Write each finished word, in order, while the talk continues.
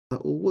that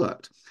all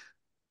worked.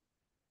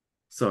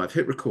 So I've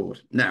hit record.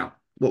 Now,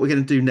 what we're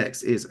going to do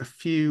next is a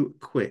few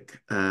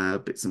quick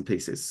bits and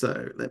pieces.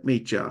 So let me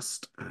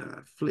just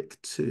flick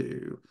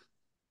to,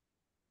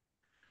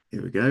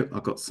 here we go.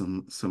 I've got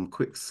some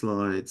quick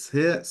slides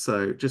here.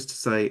 So just to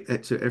say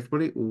to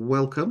everybody,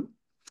 welcome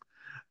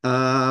to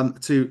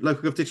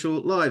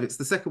LocalGovDigital Live. It's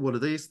the second one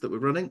of these that we're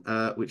running,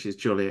 which is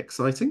jolly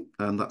exciting.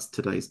 And that's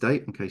today's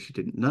date, in case you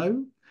didn't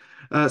know.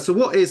 So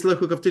what is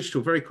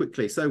LocalGovDigital? Very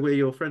quickly. So we're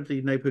your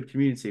friendly neighbourhood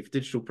community for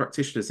digital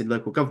practitioners in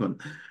local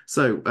government.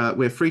 So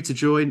we're free to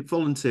join,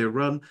 volunteer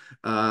run.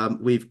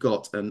 We've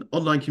got an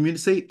online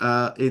community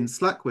in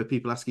Slack where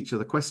people ask each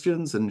other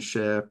questions and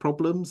share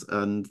problems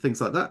and things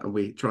like that. And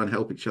we try and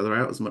help each other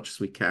out as much as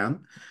we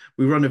can.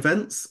 We run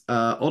events,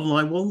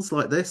 online ones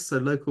like this. So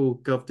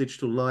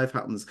LocalGovDigital Live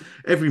happens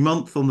every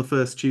month on the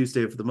first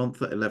Tuesday of the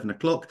month at 11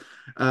 o'clock.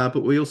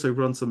 But we also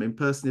run some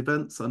in-person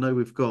events. I know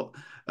we've got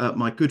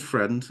my good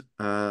friend,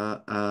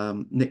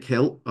 Nick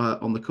Hill,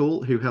 on the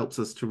call, who helps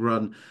us to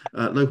run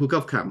local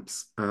gov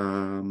camps,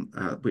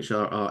 which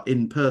are our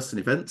in-person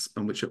events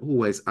and which are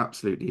always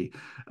absolutely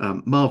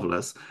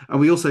marvellous. And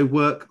we also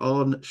work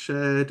on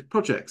shared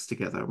projects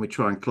together, and we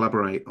try and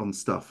collaborate on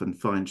stuff and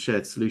find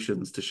shared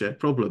solutions to shared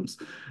problems,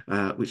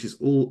 which is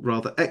all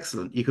rather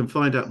excellent. You can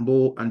find out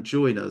more and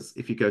join us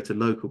if you go to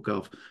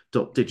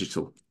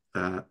localgov.digital,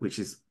 which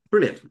is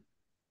brilliant.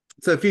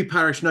 So a few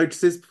parish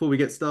notices before we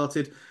get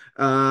started.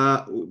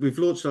 We've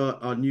launched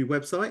our new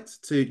website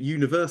to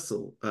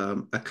universal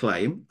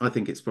acclaim. I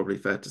think it's probably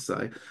fair to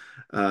say,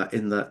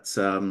 in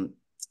that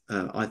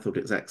I thought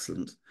it was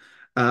excellent.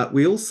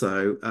 We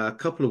also, a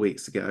couple of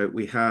weeks ago,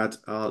 we had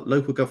our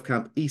local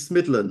GovCamp East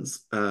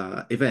Midlands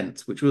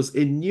event, which was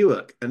in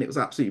Newark, and it was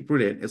absolutely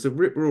brilliant. It was a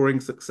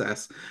rip-roaring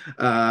success.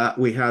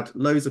 We had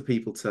loads of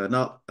people turn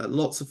up,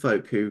 lots of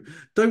folk who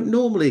don't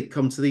normally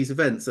come to these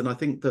events, and I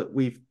think that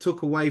we've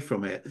took away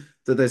from it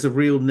that there's a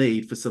real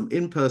need for some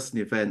in-person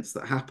events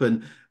that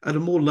happen at a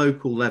more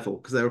local level,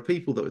 because there are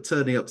people that were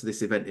turning up to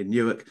this event in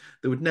Newark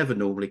that would never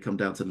normally come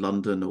down to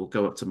London or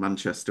go up to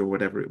Manchester or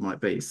whatever it might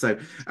be. So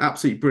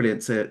absolutely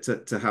brilliant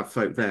to have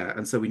folk there.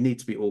 And so we need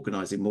to be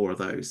organising more of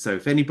those. So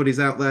if anybody's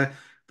out there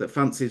that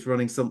fancies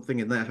running something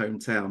in their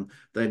hometown,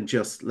 then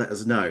just let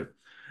us know.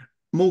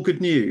 More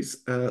good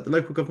news. The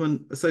Local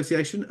Government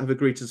Association have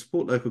agreed to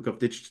support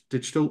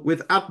LocalGovDigital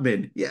with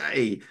admin.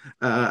 Yay!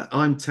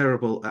 I'm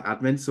terrible at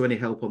admin, so any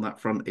help on that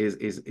front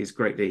is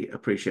greatly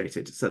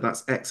appreciated. So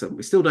that's excellent.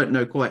 We still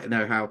don't quite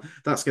know how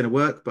that's going to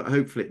work, but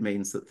hopefully it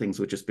means that things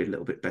will just be a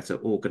little bit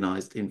better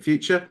organised in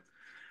future.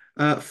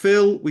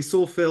 Phil, we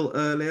saw Phil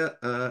earlier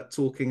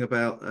talking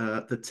about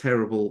the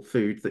terrible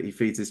food that he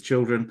feeds his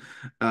children.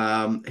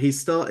 He's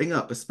starting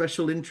up a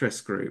special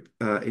interest group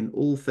in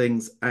all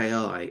things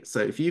AI.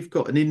 So if you've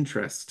got an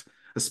interest,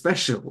 a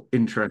special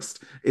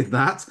interest in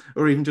that,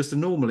 or even just a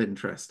normal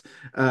interest,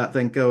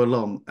 then go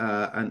along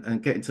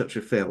and get in touch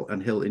with Phil,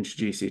 and he'll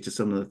introduce you to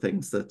some of the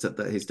things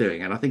that he's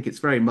doing. And I think it's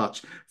very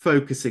much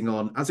focusing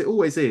on, as it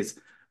always is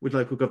with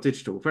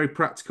LocalGovDigital, very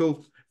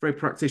practical, very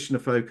practitioner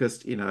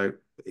focused. You know,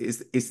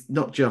 it's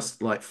not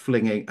just like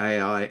flinging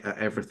AI at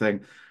everything,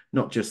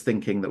 not just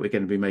thinking that we're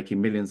going to be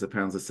making millions of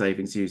pounds of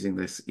savings using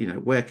this. You know,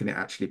 where can it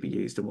actually be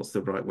used and what's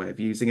the right way of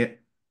using it?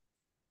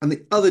 And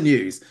the other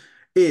news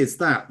is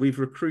that we've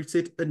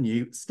recruited a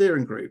new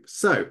steering group.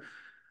 So,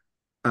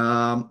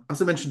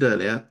 as I mentioned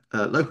earlier,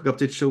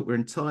 LocalGovDigital, we're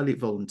entirely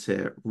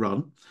volunteer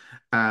run.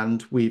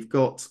 And we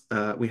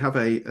have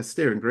a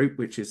steering group,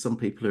 which is some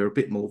people who are a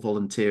bit more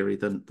voluntary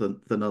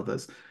than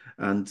others.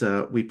 And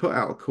we put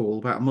out a call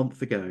about a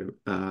month ago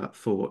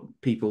for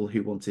people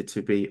who wanted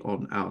to be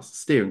on our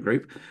steering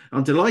group.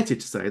 I'm delighted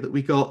to say that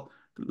we got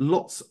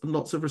lots and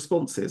lots of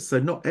responses. So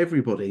not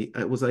everybody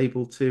was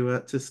able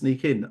to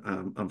sneak in,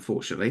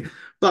 unfortunately.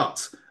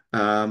 But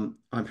I'm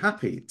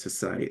happy to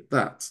say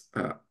that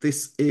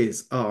this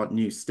is our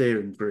new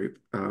steering group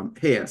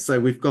here. So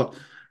we've got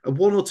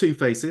one or two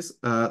faces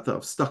that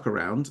have stuck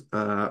around,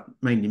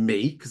 mainly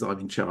me, because I'm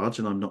in charge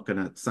and I'm not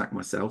going to sack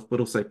myself, but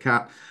also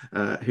Kat,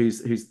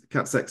 who's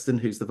Kat Sexton,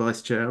 who's the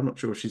vice chair. I'm not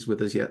sure if she's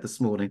with us yet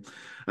this morning,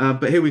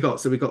 but here we got.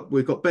 So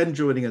we've got Ben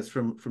joining us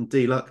from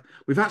DLUC.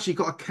 We've actually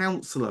got a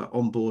counsellor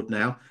on board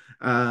now.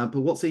 But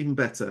what's even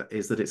better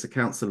is that it's a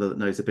counsellor that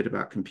knows a bit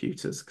about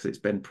computers, because it's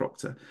Ben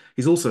Proctor.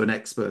 He's also an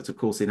expert, of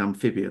course, in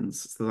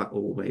amphibians, so that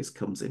always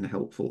comes in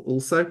helpful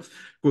also.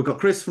 We've got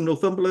Chris from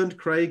Northumberland,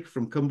 Craig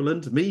from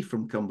Cumberland, me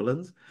from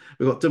Cumberland.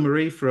 We've got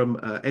Dumarie from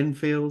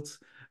Enfield,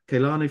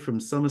 Kaylani from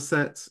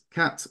Somerset,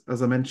 Kat,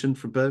 as I mentioned,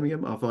 from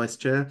Birmingham, our vice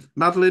chair,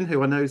 Madeline,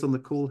 who I know is on the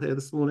call here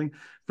this morning,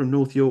 from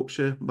North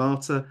Yorkshire,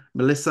 Marta,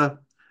 Melissa,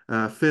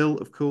 Phil,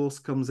 of course,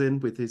 comes in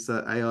with his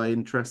AI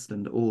interest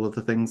and all of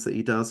the things that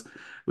he does.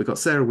 We've got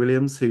Sarah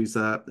Williams, who's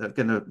going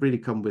to really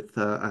come with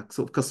a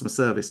sort of customer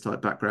service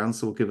type background,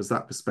 so will give us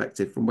that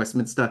perspective from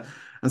Westminster.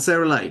 And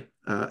Sarah Lay,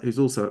 who's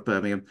also at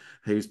Birmingham,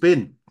 who's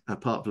been a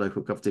part of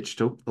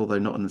LocalGovDigital, although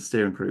not in the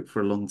steering group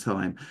for a long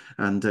time.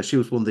 And she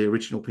was one of the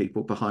original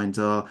people behind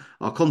our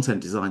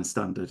content design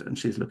standard, and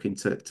she's looking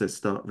to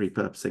start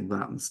repurposing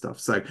that and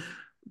stuff. So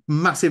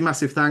massive,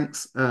 massive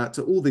thanks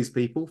to all these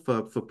people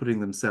for putting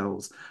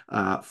themselves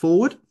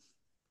forward.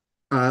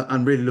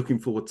 I'm really looking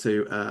forward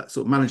to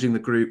sort of managing the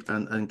group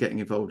and getting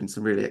involved in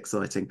some really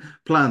exciting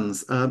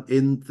plans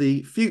in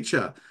the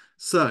future.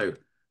 So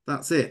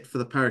that's it for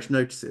the parish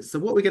notices. So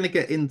what we're going to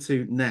get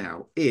into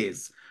now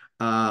is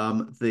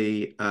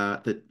the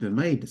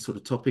main sort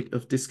of topic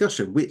of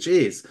discussion, which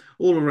is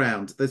all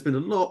around. There's been a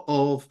lot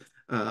of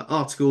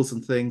articles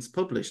and things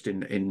published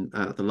in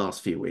the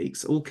last few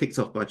weeks, all kicked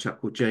off by a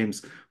chap called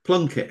James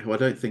Plunkett, who I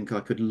don't think I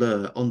could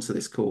lure onto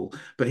this call,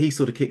 but he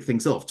sort of kicked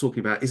things off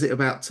talking about, is it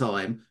about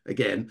time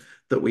again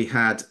that we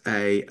had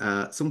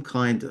a some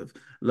kind of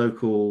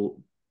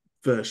local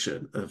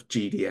version of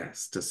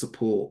GDS to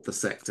support the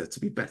sector to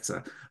be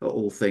better at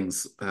all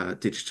things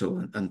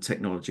digital and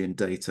technology and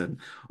data and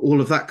all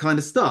of that kind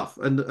of stuff.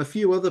 And a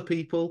few other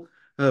people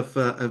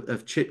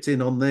have chipped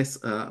in on this.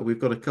 We've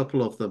got a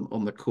couple of them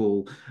on the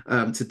call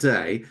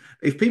today.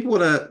 If people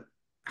want to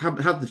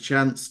have the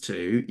chance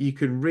to, you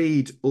can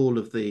read all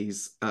of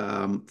these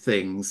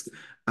things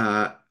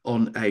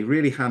on a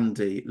really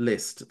handy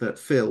list that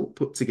Phil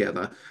put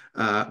together,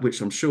 which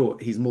I'm sure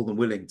he's more than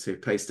willing to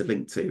paste a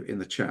link to in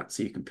the chat,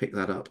 so you can pick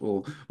that up,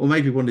 or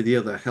maybe one of the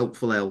other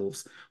helpful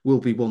elves will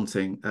be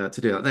wanting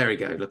to do that. There we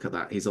go. Look at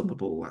that. He's on the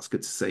ball. That's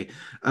good to see.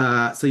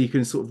 So you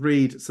can sort of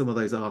read some of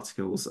those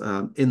articles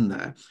in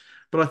there.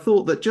 But I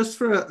thought that just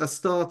for a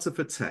starter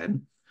for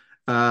 10,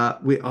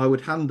 I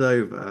would hand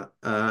over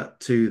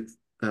to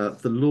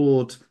the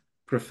Lord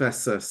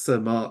Professor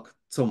Sir Mark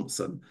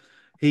Thompson.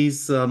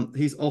 He's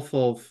off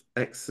of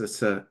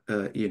Exeter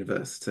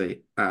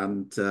University,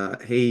 and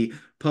he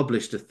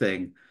published a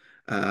thing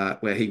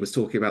where he was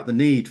talking about the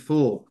need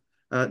for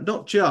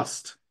not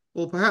just,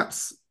 or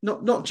perhaps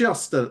not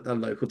just a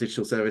local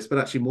digital service, but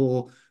actually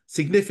more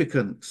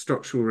significant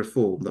structural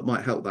reform that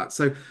might help that.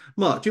 So,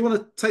 Mark, do you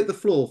want to take the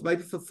floor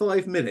maybe for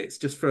 5 minutes,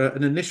 just for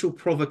an initial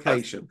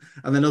provocation,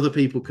 and then other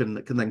people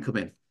can then come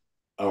in?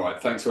 All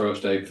right, thanks very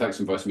much, Dave. Thanks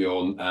for inviting me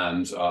on.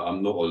 And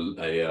I'm not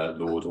a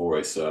lord or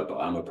a sir, but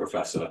I'm a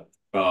professor.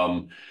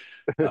 I'm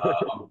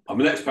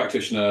an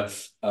ex-practitioner.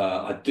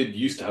 I did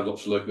used to have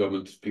lots of local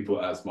government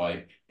people as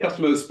my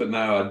customers, but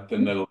now I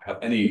no longer have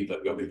any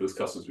local government people as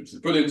customers, which is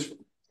brilliant.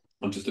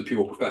 I'm just a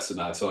pure professor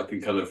now, so I can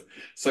kind of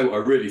say what I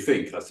really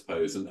think, I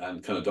suppose, and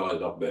kind of dial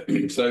it up a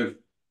bit. So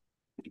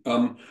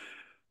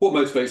what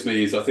motivates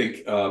me is I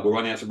think we're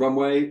running out of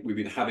runway. We've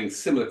been having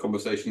similar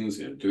conversations.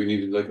 Do we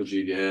need a local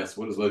GDS?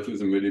 What does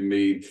localism really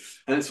mean?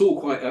 And it's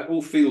all it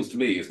all feels to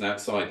me as an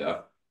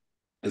outsider,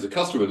 as a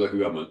customer of local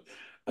government,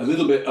 a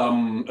little bit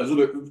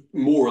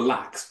more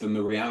relaxed than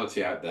the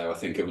reality out there, I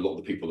think, of a lot of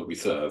the people that we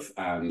serve.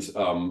 And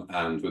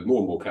with more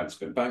and more councils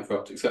going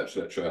bankrupt,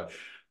 etc.,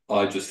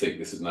 I just think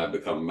this has now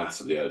become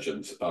massively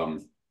urgent.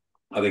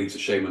 I think it's a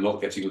shame we're not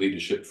getting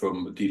leadership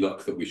from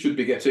DLUC that we should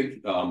be getting.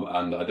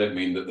 And I don't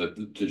mean that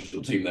the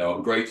digital team there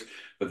aren't great,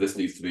 but this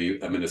needs to be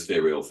a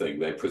ministerial thing.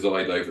 They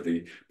preside over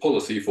the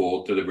policy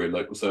for delivering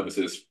local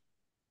services.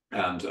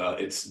 And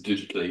it's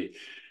digitally,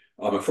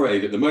 I'm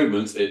afraid at the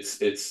moment,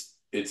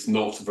 it's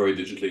not very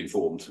digitally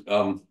informed.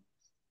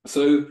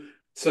 So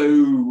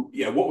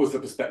yeah, what was the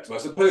perspective? I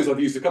suppose I've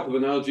used a couple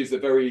of analogies. They're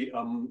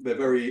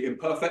very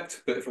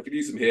imperfect, but if I could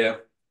use them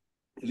here,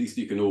 at least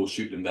you can all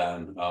shoot them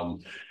down.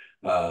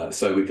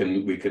 So we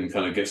can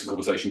kind of get some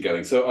conversation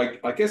going. So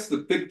I guess the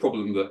big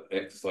problem that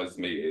exercises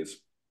me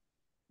is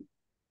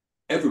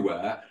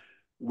everywhere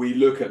we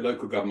look at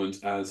local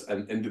government as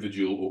an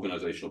individual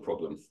organisational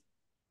problem.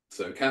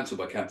 So council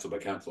by council by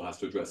council has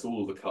to address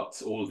all of the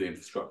cuts, all of the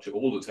infrastructure,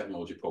 all the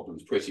technology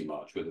problems, pretty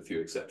much, with a few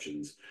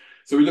exceptions.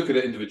 So we look at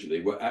it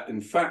individually. In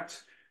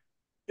fact,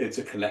 it's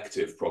a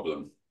collective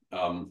problem.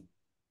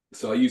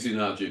 So I use the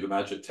analogy of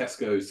imagine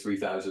Tesco's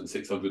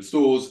 3,600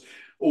 stores,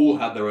 all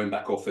had their own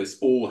back office,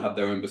 all had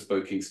their own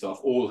bespoking stuff,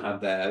 all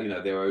had their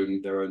their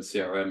own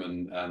CRM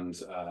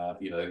and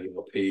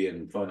ERP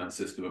and finance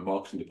system and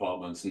marketing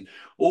departments, and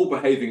all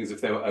behaving as if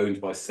they were owned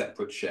by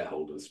separate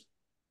shareholders.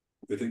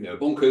 We think they're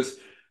bonkers,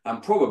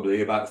 and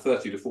probably about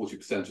 30 to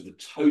 40% of the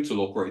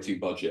total operating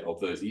budget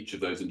of each of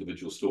those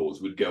individual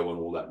stores would go on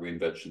all that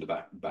reinvention, the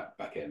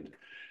back end.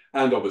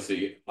 And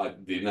obviously,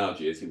 the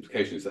analogy is, the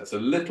implication is that's a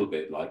little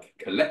bit like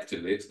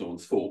collectively it's no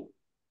one's fault.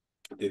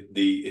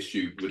 The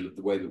issue with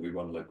the way that we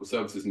run local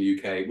services in the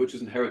UK, which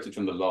is inherited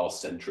from the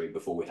last century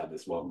before we had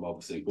this one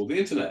marvelous thing called the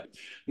internet.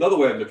 Another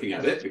way of looking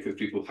at it, because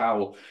people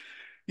howl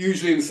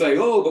usually and say,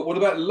 oh, but what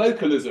about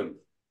localism?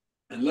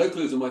 And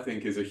localism, I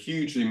think, is a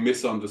hugely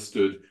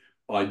misunderstood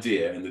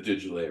idea in the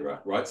digital era,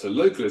 right? So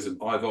localism,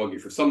 I've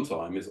argued for some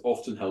time, is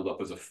often held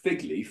up as a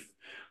fig leaf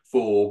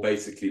for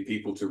basically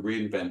people to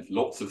reinvent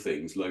lots of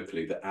things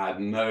locally that add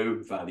no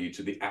value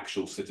to the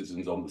actual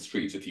citizens on the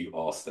street if you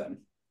ask them.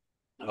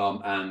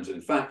 And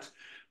in fact,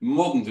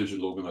 modern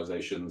digital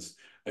organizations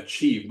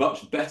achieve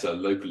much better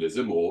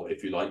localism, or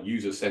if you like,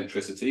 user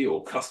centricity,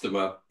 or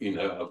customer,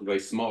 are very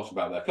smart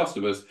about their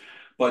customers,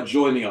 by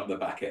joining up the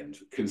back end,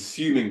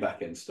 consuming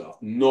back end stuff,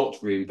 not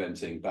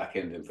reinventing back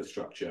end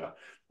infrastructure,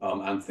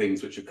 and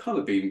things which have kind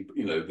of been,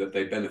 that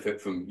they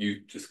benefit from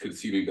you just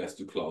consuming best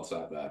of class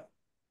out there.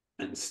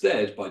 And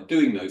instead, by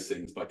doing those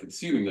things, by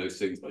consuming those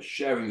things, by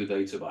sharing the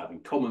data, by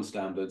having common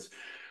standards,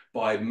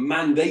 by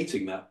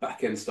mandating that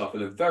back-end stuff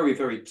in a very,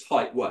 very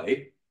tight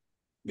way,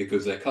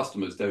 because their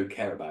customers don't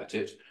care about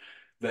it,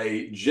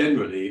 they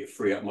generally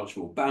free up much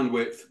more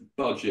bandwidth,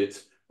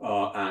 budget,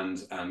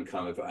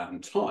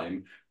 and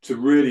time to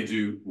really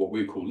do what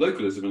we call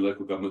localism in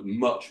local government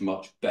much,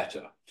 much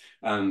better.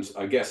 And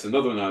I guess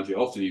another analogy I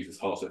often use is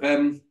Heart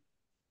FM.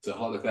 So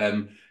Heart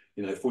FM,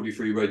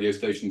 43 radio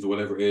stations or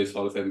whatever it is,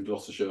 Heart FM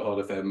Gloucestershire,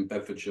 Heart FM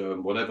Bedfordshire,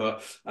 and whatever.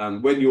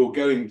 And when you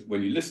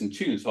listen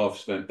to Heart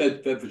FM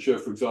Bedfordshire,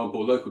 for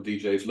example, local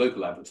DJs,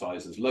 local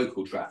advertisers,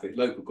 local traffic,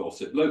 local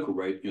gossip, local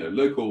radio,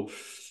 local,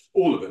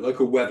 all of it,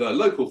 local weather,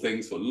 local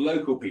things for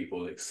local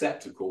people,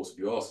 except, of course, if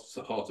you ask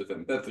a Heart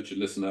FM Bedfordshire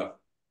listener,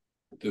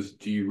 does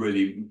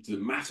it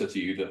matter to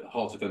you that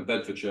Heart FM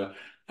Bedfordshire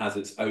has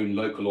its own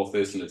local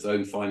office and its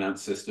own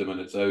finance system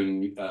and its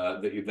own,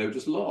 they'll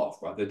just laugh,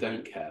 right? They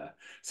don't care.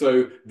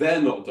 So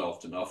they're not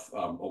daft enough.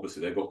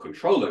 Obviously, they've got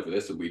control over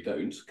this and we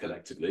don't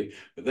collectively,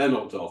 but they're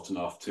not daft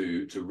enough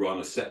to run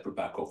a separate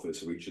back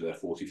office for each of their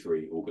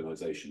 43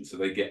 organizations. So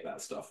they get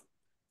that stuff.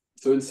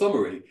 So in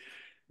summary,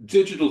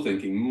 digital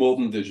thinking,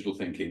 modern digital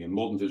thinking and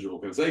modern digital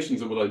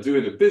organizations. And what I do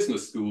in a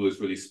business school is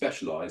really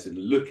specialize in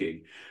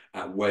looking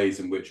at ways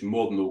in which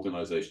modern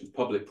organizations,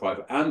 public,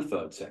 private, and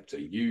third sector,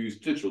 use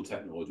digital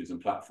technologies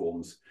and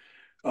platforms.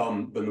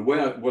 But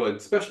what I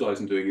specialize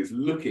in doing is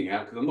looking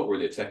at, because I'm not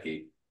really a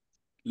techie,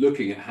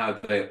 looking at how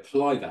they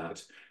apply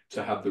that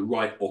to have the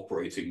right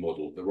operating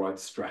model, the right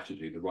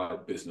strategy, the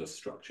right business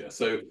structure.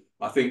 So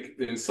I think,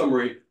 in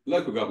summary,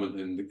 local government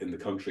in the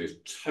country is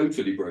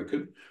totally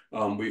broken.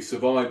 We've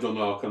survived on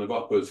our kind of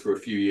uppers for a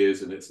few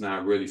years, and it's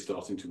now really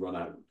starting to run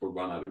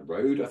out of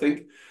road, I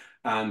think.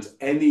 And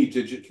any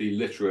digitally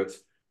literate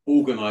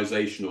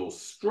organizational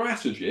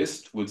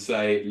strategist would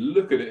say,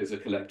 look at it as a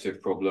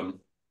collective problem,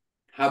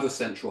 have a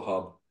central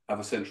hub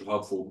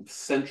for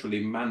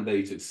centrally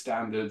mandated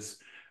standards,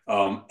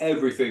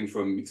 everything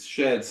from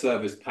shared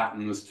service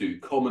patterns to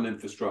common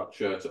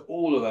infrastructure to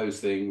all of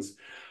those things.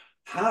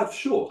 Have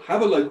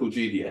a local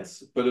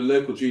GDS, but a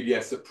local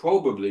GDS that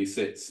probably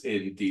sits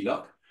in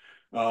DLUC,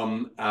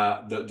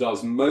 that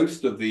does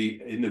most of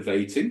the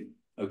innovating,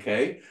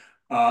 okay?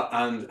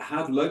 And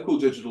have local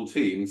digital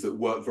teams that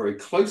work very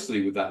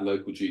closely with that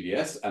local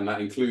GDS, and that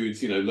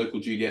includes,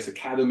 local GDS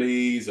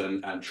academies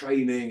and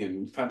training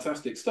and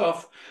fantastic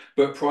stuff,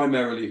 but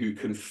primarily who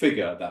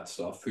configure that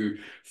stuff, who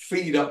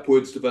feed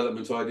upwards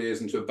development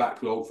ideas into a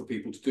backlog for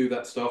people to do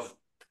that stuff,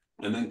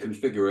 and then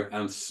configure it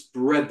and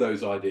spread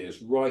those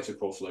ideas right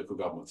across local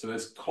government. So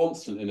there's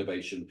constant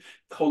innovation,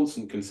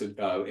 constant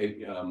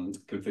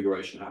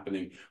configuration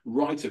happening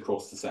right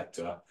across the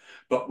sector,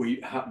 but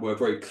we're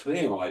very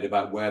clear-eyed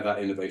about where that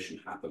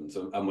innovation happens,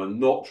 and we're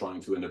not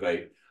trying to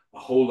innovate a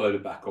whole load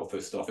of back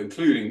office stuff,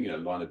 including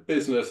line of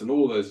business and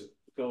all those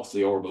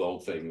ghastly, horrible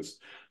old things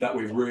that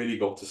we've really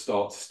got to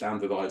start to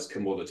standardize,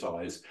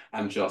 commoditize,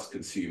 and just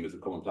consume as a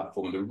common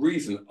platform. And the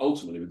reason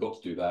ultimately we've got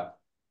to do that,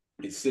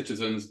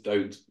 citizens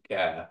don't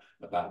care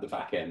about the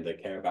back end; they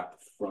care about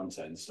the front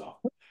end stuff.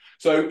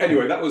 So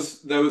anyway, there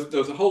was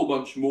a whole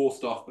bunch more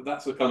stuff, but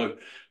that's a kind of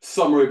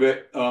summary of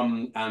it.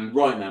 And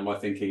right now, my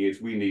thinking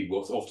is we need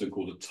what's often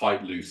called a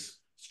tight, loose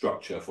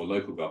structure for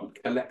local government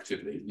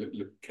collectively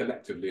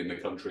in the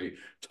country.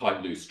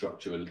 Tight, loose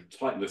structure, and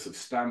tightness of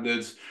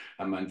standards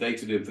and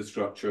mandated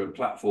infrastructure and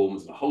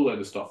platforms and a whole load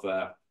of stuff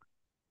there,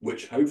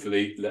 which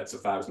hopefully lets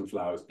 1,000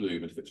 flowers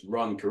bloom, and if it's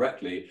run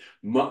correctly,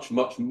 much,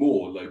 much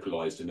more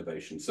localized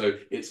innovation. So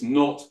it's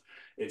not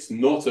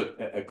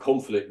a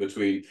conflict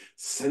between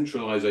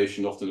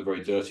centralization, often a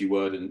very dirty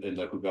word in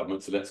local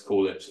government, so let's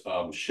call it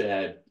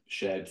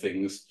shared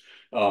things,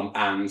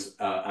 and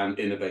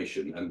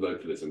innovation and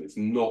localism.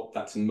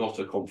 That's not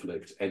a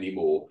conflict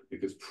anymore,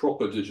 because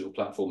proper digital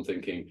platform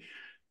thinking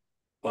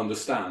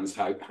understands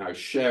how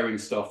sharing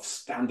stuff,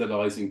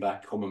 standardizing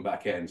common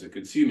back ends, and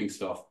consuming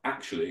stuff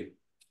actually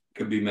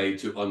can be made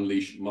to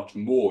unleash much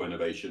more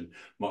innovation,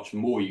 much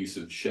more use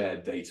of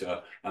shared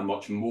data, and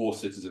much more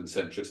citizen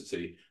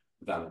centricity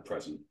than at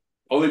present.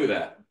 I'll leave it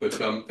there, but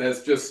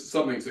there's just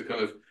something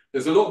to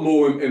there's a lot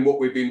more in what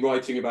we've been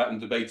writing about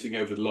and debating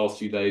over the last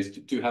few days.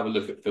 Do have a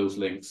look at Phil's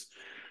links,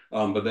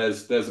 but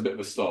there's a bit of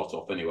a start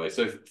off anyway.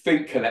 So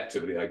think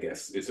collectively, I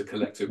guess. It's a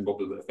collective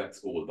problem that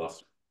affects all of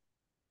us.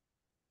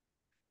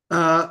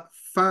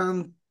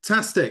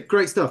 Fantastic,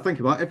 great stuff. Thank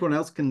you, Mark. Everyone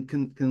else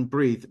can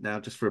breathe now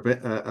just for a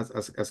bit,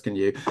 as can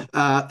you.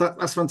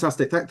 That's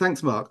fantastic.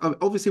 Thanks, Mark.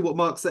 Obviously, what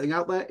Mark's setting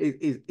out there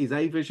is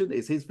a vision.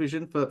 It's his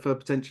vision for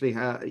potentially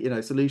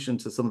solution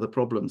to some of the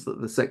problems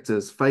that the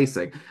sector's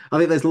facing. I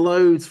think there's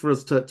loads for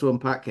us to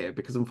unpack here,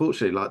 because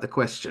unfortunately, like the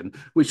question,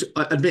 which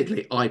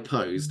admittedly I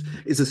posed,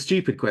 is a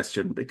stupid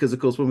question, because of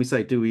course when we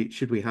say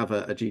should we have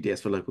a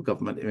GDS for local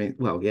government, I mean,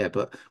 well, yeah,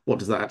 but what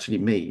does that actually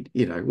mean?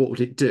 What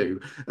would it do,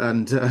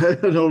 and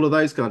and all of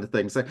those kind of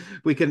things. So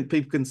So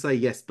people can say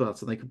yes,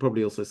 but, and they can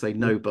probably also say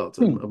no, but,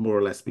 and more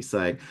or less be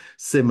saying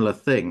similar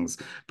things.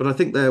 But I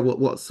think there,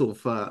 what sort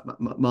of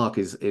Mark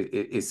is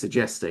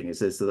suggesting is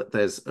that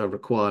there's a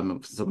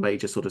requirement for some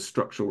major sort of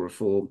structural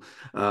reform,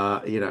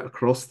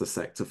 across the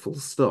sector, full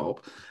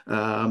stop,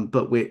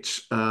 but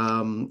which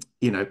can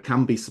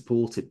be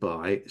supported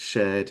by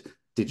shared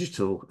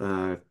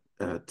digital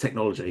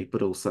technology,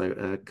 but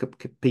also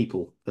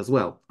people as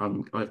well.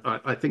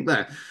 I think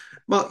that.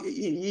 Mark,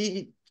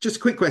 just a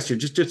quick question,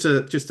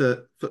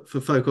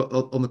 for folk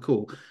on the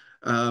call.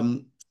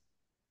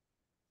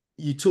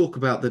 You talk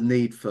about the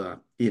need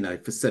for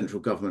central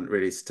government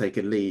really to take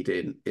a lead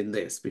in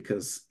this,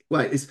 because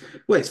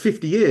it's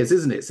 50 years,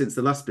 isn't it, since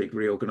the last big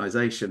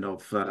reorganisation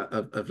of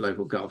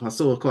local gov. I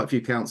saw quite a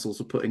few councils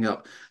were putting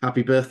up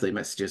happy birthday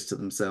messages to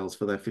themselves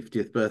for their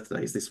 50th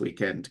birthdays this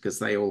weekend, because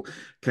they all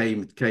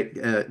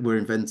were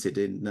invented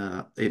in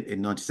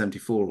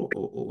 1974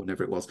 or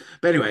whenever it was.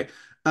 But anyway.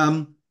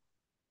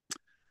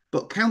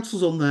 But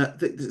councils on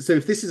so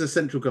if this is a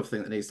central gov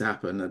thing that needs to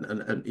happen,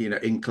 and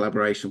in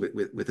collaboration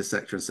with the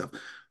sector and stuff,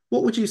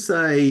 what would you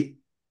say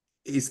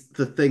is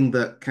the thing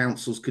that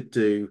councils could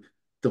do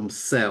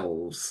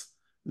themselves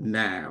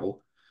now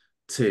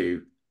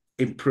to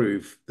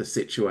improve the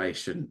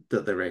situation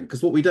that they're in?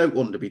 Because what we don't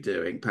want to be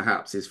doing,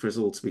 perhaps, is for us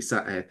all to be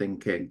sat here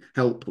thinking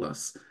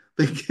helpless,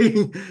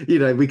 thinking,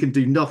 we can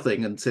do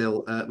nothing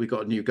until we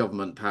got a new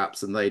government,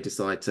 perhaps, and they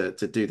decide to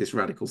do this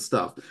radical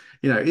stuff.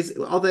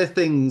 Are there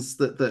things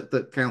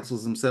that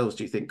councils themselves,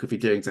 do you think, could be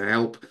doing to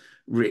help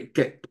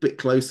get a bit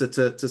closer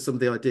to some of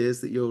the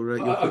ideas that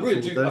you're I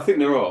really do. there? I think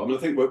there are. I mean, I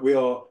think we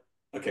are.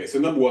 Okay, so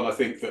number one, I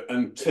think that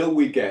until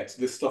we get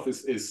this stuff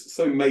is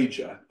so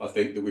major, I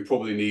think that we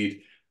probably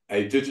need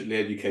a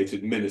digitally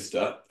educated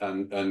minister,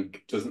 and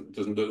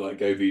doesn't look like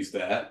Govi's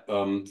there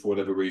for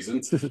whatever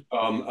reason,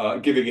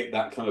 giving it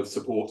that kind of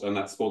support and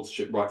that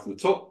sponsorship right from the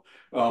top.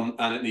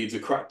 And it needs a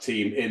crack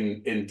team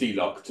in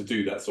DLUC to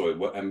do that. Sorry,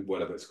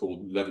 whatever it's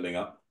called, leveling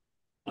up,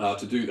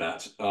 to do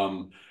that.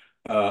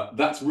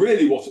 That's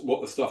really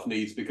what the stuff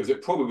needs, because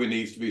it probably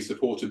needs to be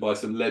supported by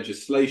some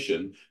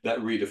legislation that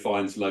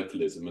redefines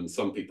localism. And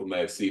some people may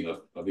have seen,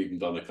 I've even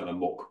done a kind of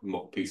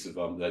mock piece of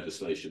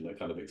legislation that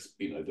kind of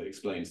that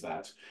explains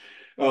that.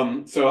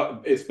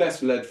 So it's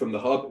best led from the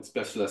hub, it's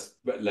best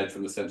led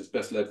from the centre, it's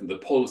best led from the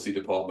policy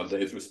department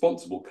that is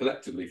responsible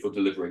collectively for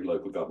delivering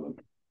local government.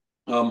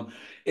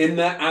 In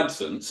their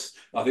absence,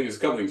 I think there's a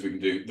couple of things we can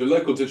do. The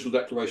local digital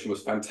declaration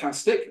was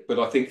fantastic, but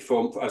I think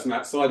as an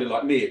outsider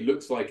like me, it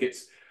looks like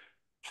it's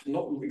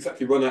not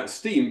exactly run out of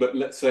steam, but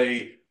let's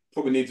say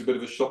probably needs a bit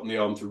of a shot in the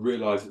arm to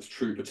realise its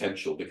true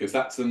potential, because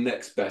that's the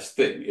next best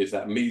thing, is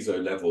that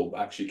meso level,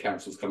 actually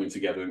councils coming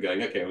together and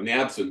going, okay, in the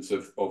absence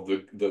of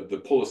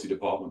the policy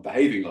department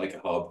behaving like a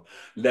hub,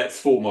 let's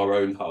form our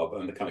own hub,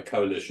 and the kind of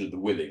coalition of the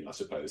willing, I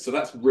suppose. So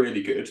that's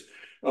really good.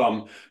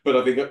 But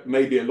I think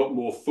maybe a lot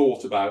more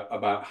thought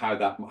about how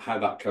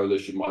that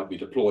coalition might be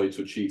deployed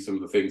to achieve some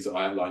of the things that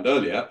I outlined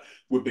earlier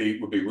would be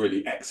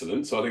really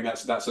excellent. So I think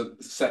that's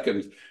a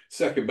second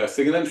best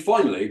thing. And then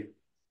finally,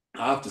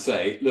 I have to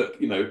say, look,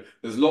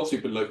 there's lots of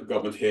people in local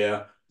government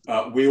here.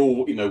 We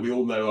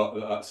all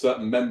know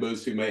certain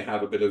members who may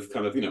have a bit of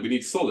kind of, we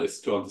need solace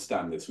to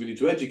understand this. We need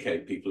to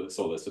educate people at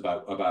solace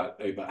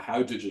about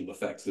how digital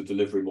affects the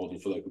delivery model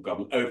for local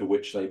government over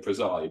which they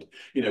preside.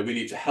 We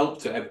need to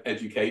help to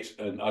educate,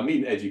 and I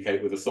mean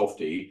educate with a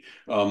softie.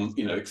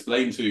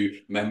 Explain to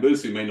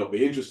members who may not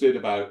be interested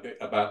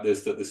about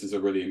this that this is a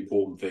really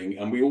important thing,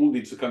 and we all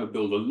need to kind of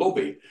build a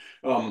lobby.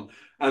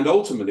 And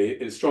ultimately,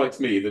 it strikes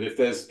me that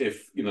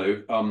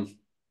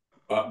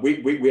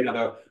we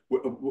had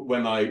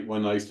when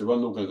I used to run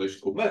an organisation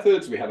called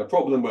Methods, we had a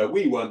problem where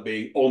we weren't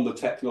being on the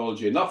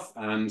technology enough,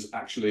 and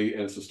actually,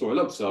 it's a story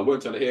I love, so I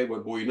won't tell it here,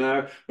 won't bore you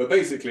now, but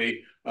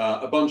basically,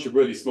 a bunch of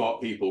really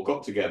smart people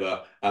got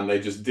together and they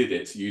just did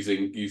it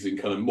using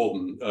kind of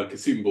modern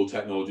consumable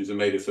technologies, and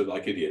made us look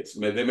like idiots.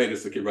 They made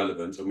us look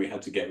irrelevant, and we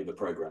had to get with the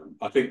program.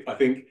 I think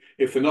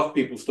if enough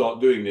people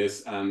start doing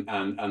this, and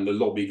the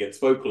lobby gets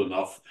vocal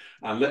enough,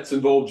 and let's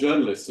involve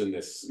journalists in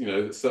this,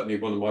 it's certainly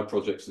one of my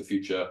projects in the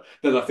future,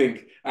 then I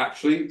think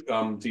actually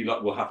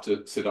DLUC will have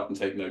to sit up and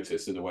take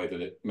notice in a way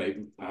that it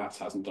perhaps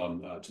hasn't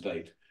done to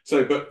date.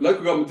 So, but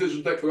local government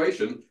digital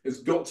declaration has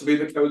got to be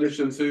the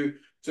coalition to,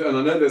 and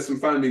I know there's some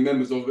founding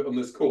members of it on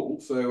this call,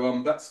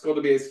 so that's got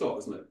to be a start,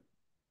 isn't it?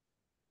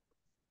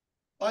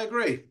 I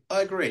agree.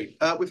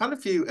 We've had a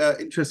few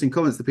interesting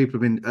comments that people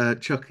have been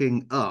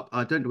chucking up.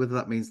 I don't know whether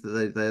that means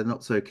that they're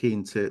not so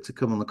keen to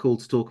come on the call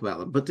to talk about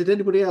them. But did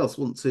anybody else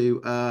want to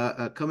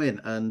come in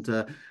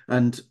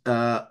and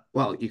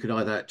well, you can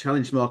either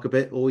challenge Mark a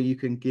bit, or you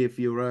can give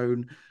your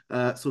own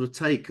sort of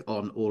take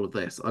on all of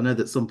this. I know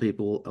that some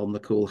people on the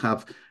call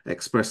have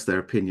expressed their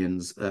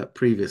opinions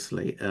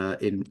previously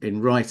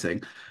in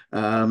writing.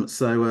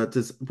 So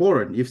does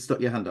Warren? You've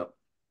stuck your hand up.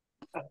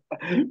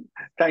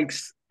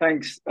 Thanks. I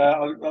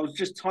was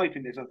just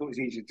typing this. I thought it was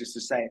easier just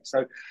to say it.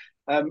 So,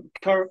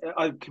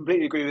 I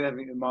completely agree with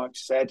everything that Mark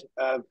said.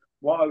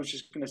 What I was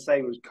just going to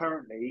say was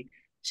currently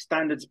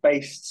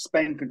standards-based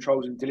spend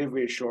controls and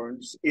delivery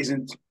assurance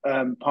isn't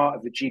part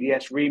of the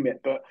GDS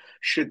remit, but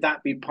should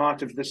that be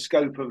part of the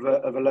scope of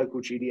a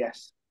local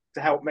GDS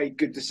to help make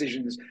good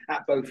decisions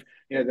at both,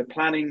 the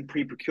planning,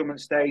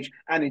 pre-procurement stage,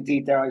 and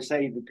indeed, dare I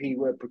say, the P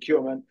word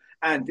procurement,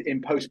 and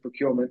in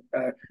post-procurement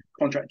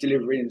contract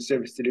delivery and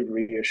service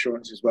delivery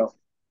assurance as well?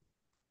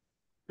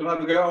 Can I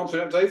have a go answer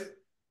that, Dave?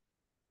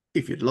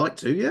 If you'd like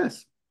to,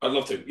 yes. I'd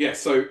love to. Yes.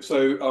 So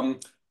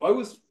I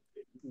was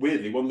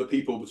weirdly one of the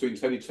people between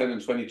 2010 and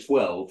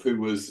 2012 who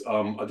was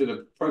I did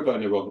a pro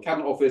bono role in the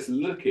Cabinet Office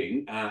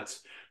looking at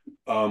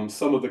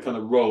some of the kind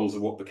of roles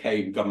of what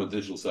became Government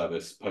Digital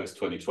Service post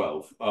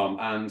 2012.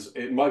 And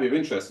it might be of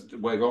interest,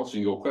 way of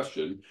answering your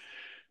question,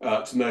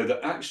 to know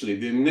that actually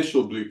the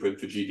initial blueprint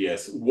for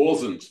GDS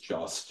wasn't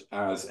just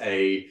as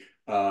a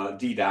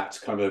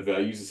DDAT kind of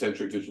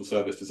user-centric digital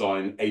service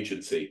design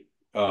agency.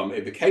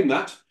 It became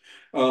that.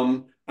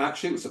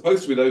 Actually, it was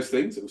supposed to be those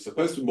things. It was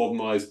supposed to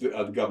modernise the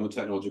government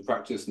technology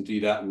practice and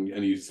DDAT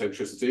and user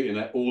centricity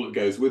and all that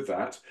goes with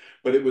that.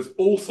 But it was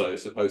also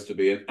supposed to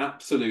be an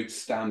absolute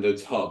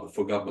standards hub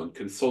for government,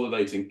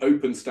 consolidating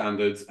open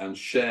standards and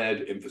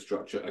shared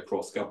infrastructure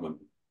across government.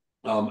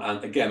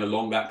 And again,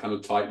 along that kind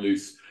of tight,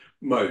 loose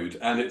mode.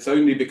 And it's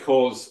only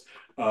because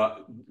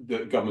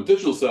the Government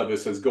Digital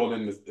Service has gone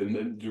in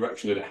the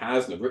direction that it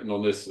has, and I've written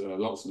on this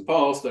lots in the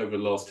past over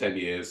the last 10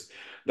 years,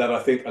 that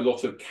I think a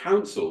lot of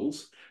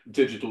councils'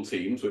 digital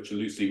teams, which are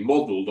loosely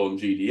modelled on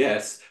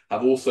GDS,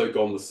 have also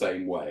gone the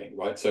same way,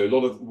 right? So a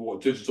lot of what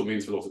digital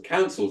means for a lot of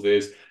councils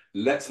is,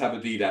 let's have a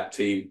DDAT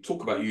team,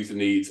 talk about user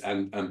needs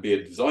and be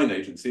a design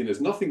agency, and there's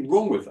nothing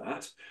wrong with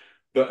that.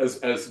 But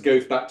as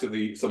goes back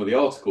to some of the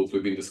articles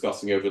we've been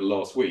discussing over the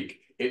last week,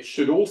 it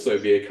should also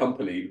be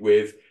accompanied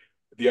with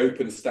the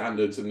open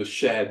standards and the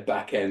shared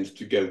back end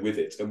to go with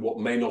it. And what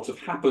may not have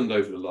happened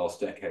over the last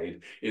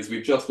decade is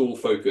we've just all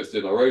focused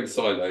in our own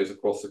silos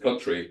across the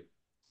country,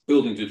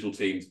 building digital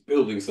teams,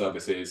 building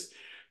services,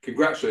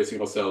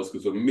 congratulating ourselves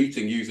because we're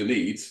meeting user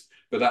needs.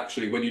 But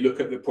actually, when you look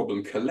at the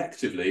problem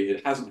collectively,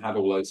 it hasn't had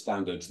all those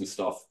standards and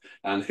stuff.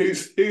 And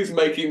who's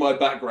making my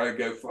background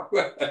go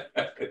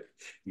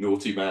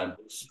naughty man?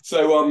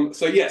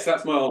 So yes,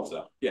 that's my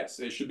answer. Yes,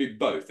 it should be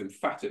both,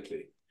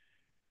 emphatically.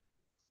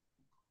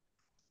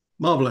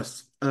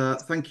 Marvellous.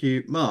 Thank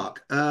you,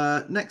 Mark.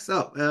 Next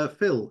up,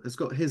 Phil has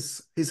got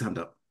his hand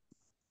up.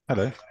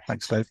 Hello.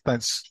 Thanks, Dave.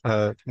 Thanks,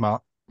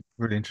 Mark.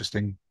 Really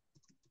interesting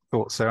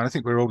thoughts there. And I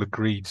think we're all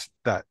agreed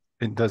that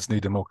it does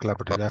need a more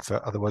collaborative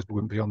effort. Otherwise, we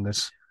wouldn't be on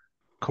this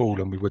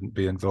call and we wouldn't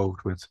be involved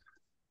with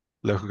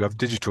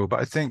LocalGovDigital. But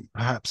I think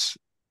perhaps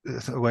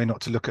a way not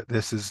to look at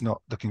this is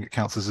not looking at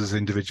councils as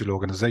individual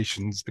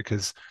organisations,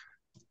 because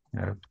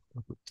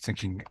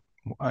thinking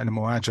in a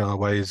more agile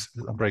way is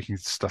breaking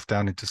stuff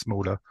down into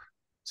smaller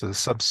sort of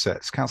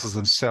subsets. Councils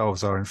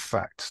themselves are in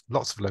fact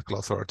lots of local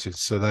authorities.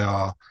 So they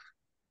are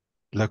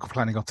local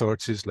planning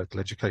authorities, local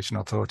education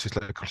authorities,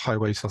 local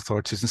highways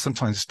authorities, and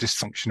sometimes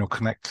dysfunctional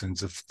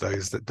connections of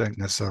those that don't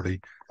necessarily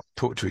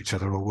talk to each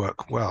other or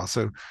work well.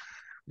 So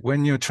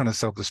when you're trying to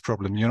solve this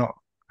problem, you're not,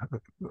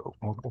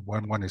 or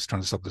when one is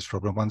trying to solve this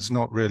problem, one's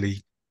not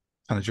really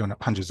trying to join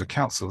up hundreds of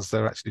councils,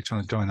 they're actually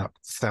trying to join up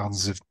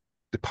thousands of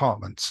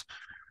departments,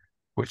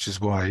 which is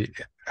why it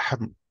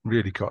haven't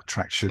really got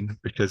traction,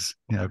 because,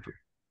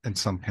 in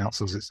some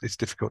councils, it's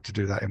difficult to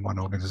do that in one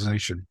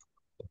organisation.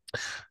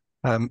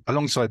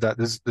 Alongside that,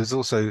 there's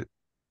also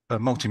a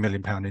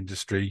multi-million-pound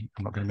industry.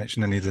 I'm not going to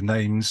mention any of the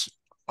names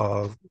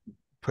of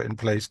put in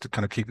place to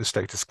kind of keep the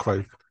status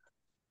quo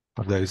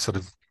of those sort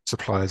of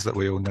suppliers that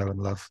we all know and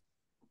love.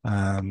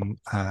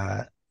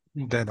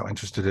 They're not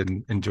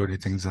interested in joining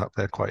things up.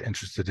 They're quite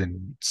interested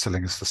in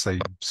selling us the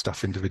same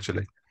stuff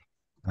individually.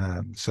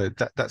 So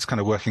that's kind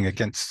of working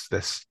against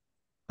this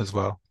as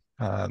well.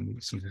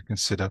 Something to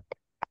consider.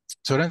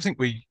 So I don't think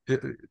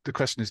the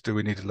question is, do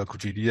we need a local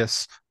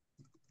GDS?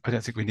 I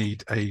don't think we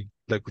need a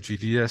local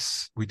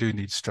GDS. We do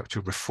need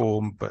structural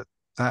reform, but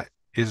that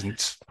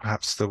isn't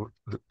perhaps the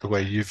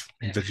way you've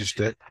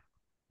envisaged it.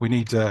 We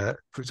need, for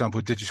example,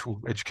 a digital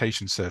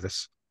education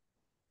service.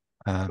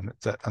 And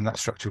that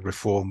structural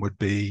reform would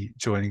be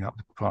joining up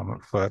the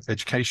Department for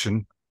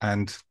Education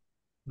and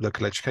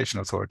local education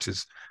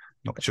authorities,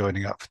 not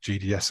joining up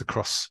GDS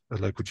across a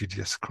local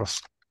GDS across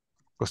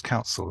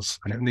councils.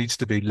 And it needs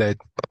to be led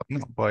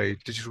not by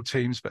digital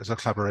teams, but as a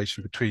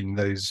collaboration between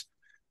those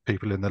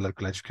people in the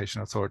local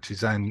education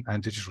authorities and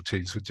digital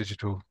teams, with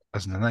digital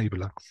as an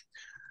enabler.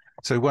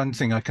 So one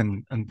thing I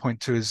can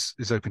point to is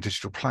open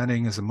digital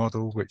planning as a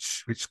model,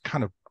 which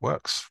kind of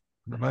works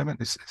at the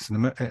moment. It's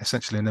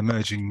essentially an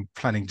emerging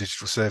planning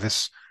digital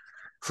service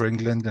for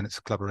England, and it's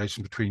a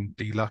collaboration between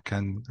DLUC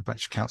and a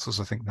bunch of councils.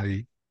 I think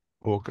they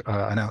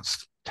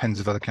announced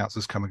tens of other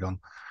councils coming on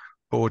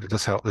board. It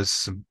does help.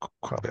 There's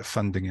quite a bit of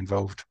funding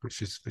involved,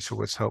 which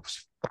always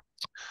helps.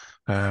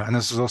 And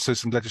there's also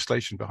some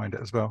legislation behind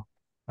it as well.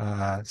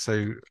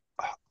 So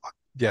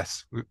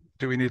yes,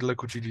 do we need a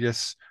local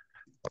GDS?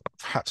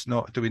 Perhaps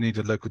not. Do we need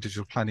a local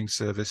digital planning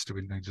service? Do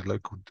we need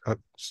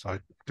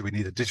do we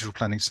need a digital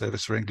planning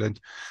service for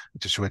England? A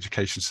digital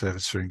education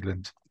service for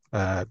England?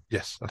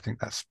 yes, I think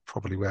that's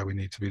probably where we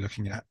need to be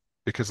looking at,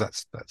 because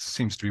that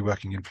seems to be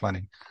working in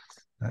planning.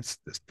 Let's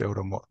build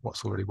on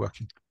what's already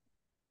working.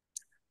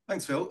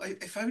 Thanks, Phil.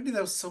 If only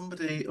there was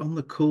somebody on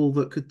the call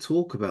that could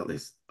talk about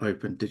this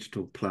open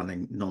digital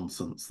planning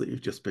nonsense that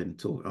you've just been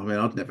talking. I mean,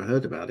 I'd never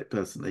heard about it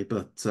personally,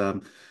 but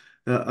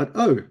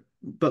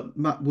but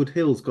Matt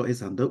Woodhill's got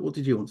his hand up. What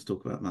did you want to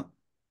talk about, Matt?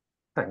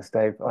 Thanks,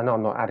 Dave. I know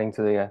I'm not adding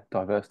to the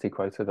diversity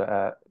quota,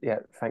 but yeah,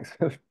 thanks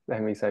for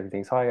letting me say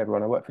everything. Hi,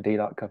 everyone. I work for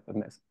DLUC. I've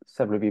met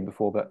several of you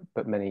before,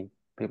 but many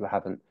people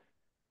haven't.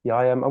 Yeah,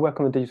 I work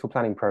on the digital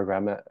planning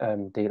program at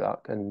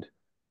DLUC, and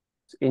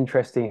it's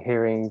interesting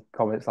hearing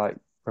comments like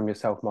from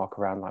yourself, Mark,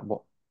 around like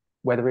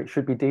whether it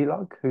should be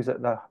DLUC, who's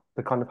at the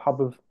kind of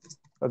hub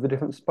of the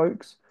different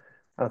spokes.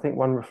 And I think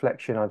one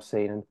reflection I've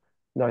seen, and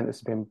knowing this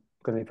has been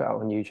going to be put out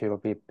on YouTube, I'll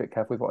be a bit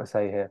careful with what I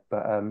say here,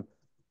 but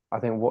I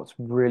think what's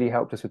really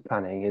helped us with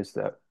planning is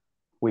that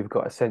we've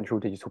got a central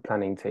digital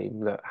planning team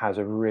that has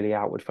a really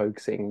outward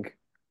focusing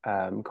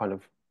kind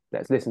of,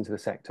 let's listen to the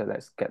sector,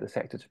 let's get the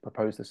sector to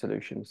propose the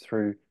solutions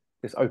through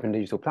this open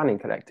digital planning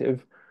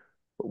collective.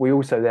 But we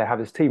also there have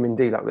this team in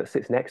DLUC that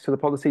sits next to the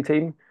policy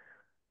team.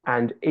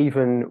 And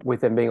even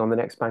with them being on the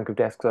next bank of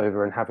desks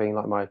over and having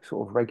like my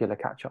sort of regular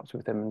catch-ups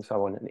with them and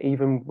so on, and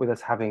even with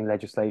us having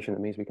legislation that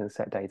means we can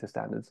set data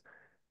standards,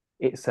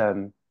 it's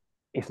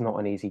not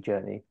an easy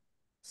journey.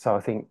 So I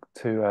think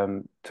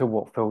to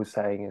what Phil was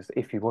saying is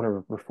if you want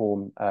to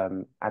reform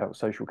adult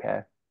social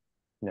care,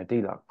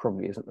 DLUC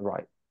probably isn't the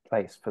right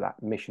place for that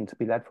mission to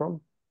be led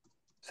from.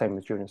 Same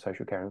with children's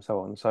social care and so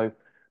on. So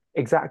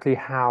exactly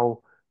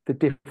how the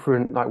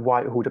different like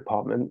Whitehall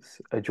departments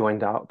are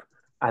joined up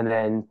and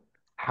then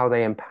how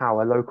they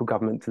empower local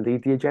government to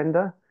lead the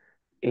agenda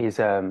is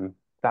that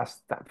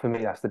for me,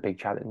 that's the big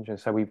challenge. And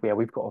so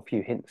we've got a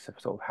few hints of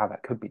sort of how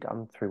that could be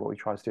done through what we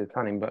try to do with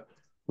planning, but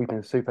we've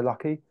been super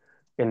lucky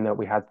in that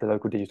we had the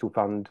local digital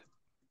fund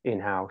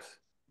in-house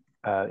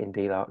in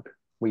DLUC.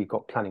 We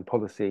got planning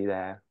policy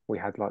there. We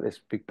had like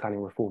this big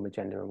planning reform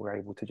agenda and we're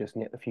able to just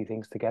knit a few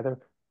things together.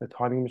 The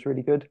timing was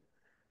really good.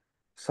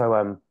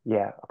 So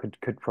yeah, I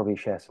could probably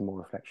share some more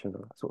reflections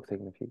on that sort of thing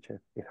in the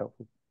future, if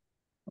helpful.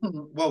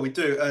 Well, we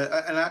do,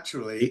 and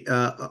actually,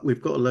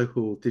 we've got a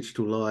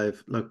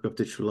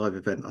LocalGovDigital Live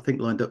event, I think,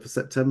 lined up for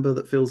September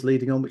that Phil's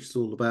leading on, which is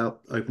all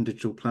about open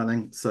digital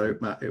planning. So,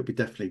 Matt, it'll be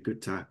definitely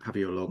good to have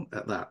you along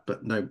at that.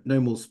 But no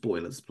more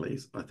spoilers,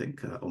 please. I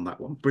think on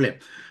that one,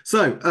 brilliant.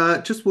 So,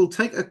 we'll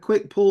take a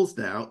quick pause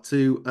now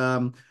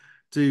to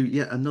do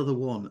yet another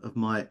one of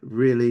my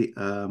really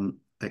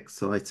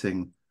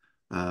exciting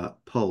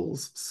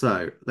polls.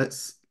 So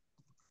let's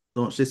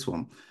launch this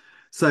one.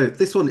 So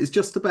this one is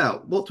just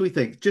about what do we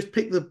think? Just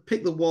pick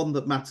the one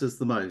that matters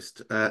the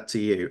most to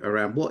you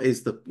around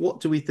what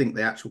do we think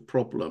the actual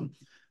problem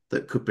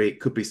that could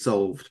be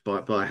solved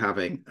by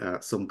having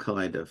some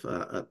kind of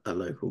a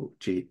local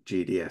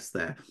GDS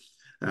there.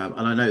 And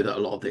I know that a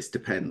lot of this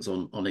depends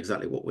on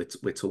exactly what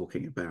we're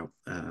talking about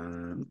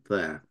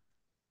there.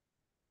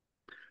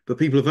 But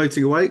people are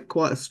voting away.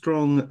 Quite a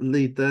strong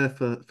lead there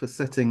for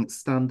setting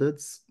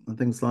standards and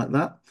things like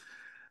that.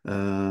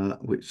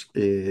 Which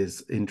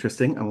is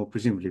interesting and will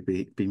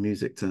presumably be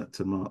music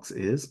to Mark's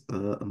ears,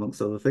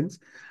 amongst other things.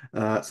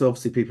 So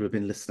obviously people have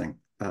been listening,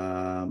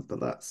 but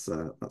that's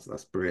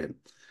brilliant.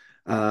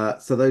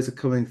 So those are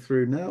coming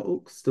through now.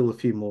 Oh, still a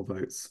few more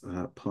votes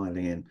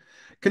piling in.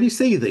 Can you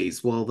see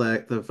these while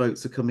the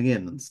votes are coming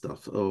in and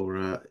stuff,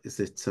 or is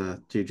it?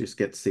 Do you just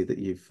get to see that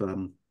you've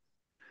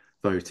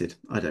voted?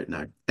 I don't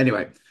know.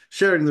 Anyway,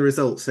 sharing the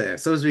results here.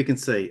 So as we can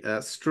see,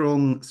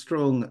 strong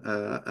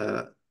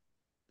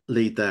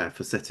lead there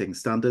for setting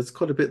standards,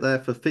 quite a bit there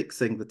for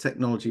fixing the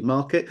technology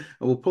market, and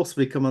we'll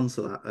possibly come on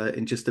to that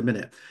in just a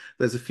minute.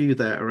 There's a few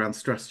there around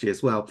strategy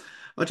as well.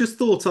 I just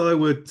thought I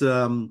would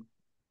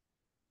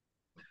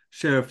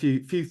share a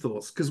few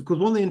thoughts because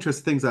one of the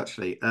interesting things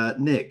actually,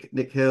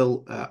 Nick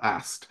Hill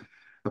asked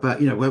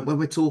about, when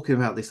we're talking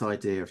about this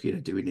idea of,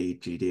 do we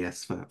need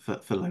GDS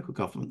for local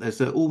government? There's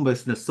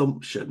almost an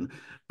assumption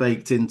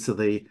baked into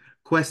the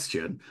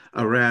question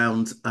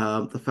around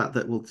the fact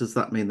that, well, does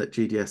that mean that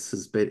GDS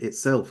has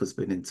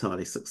been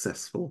entirely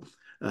successful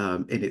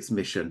in its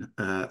mission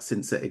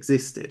since it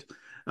existed?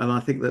 And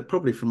I think that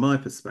probably from my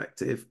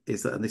perspective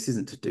is that, and this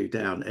isn't to do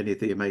down any of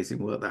the amazing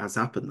work that has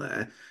happened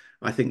there,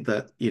 I think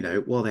that,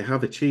 while they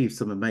have achieved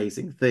some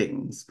amazing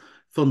things,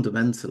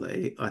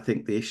 fundamentally, I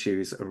think the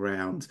issues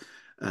around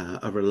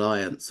a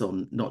reliance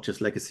on not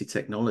just legacy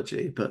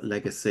technology, but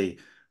legacy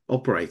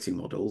operating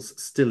models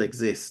still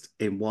exist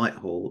in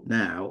Whitehall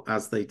now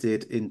as they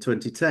did in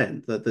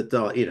 2010.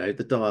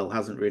 The dial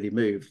hasn't really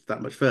moved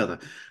that much further.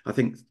 I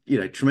think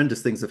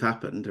tremendous things have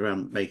happened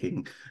around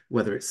making,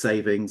 whether it's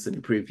savings and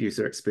improved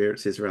user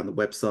experiences around the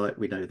website.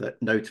 We know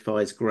that Notify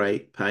is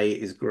great, Pay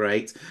is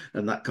great,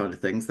 and that kind of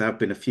things. There have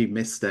been a few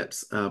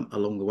missteps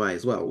along the way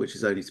as well, which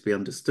is only to be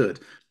understood.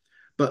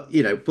 But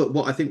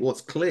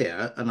what's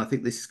clear, and I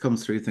think this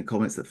comes through the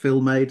comments that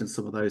Phil made and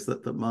some of those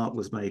that Mark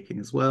was making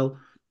as well,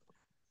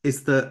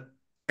 is that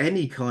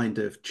any kind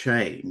of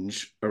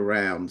change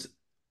around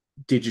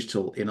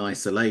digital in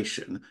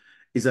isolation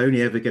is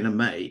only ever going to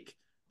make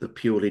the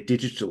purely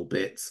digital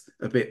bits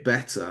a bit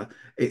better.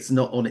 It's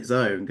not on its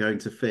own going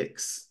to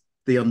fix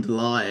the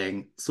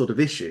underlying sort of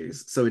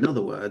issues. So in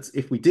other words,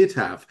 if we did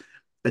have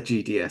a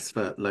GDS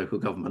for local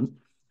government,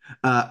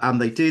 and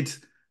we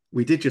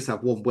did just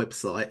have one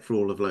website for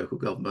all of local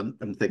government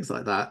and things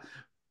like that,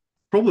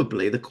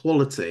 probably the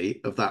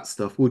quality of that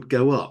stuff would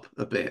go up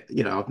a bit.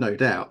 You know, I've no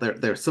doubt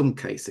there are some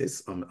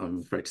cases,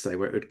 I'm afraid to say,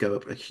 where it would go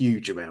up a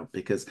huge amount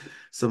because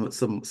some of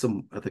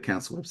the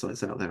council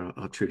websites out there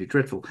are truly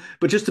dreadful.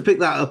 But just to pick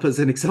that up as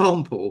an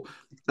example,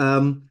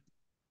 you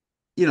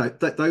know,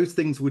 that those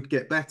things would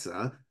get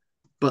better,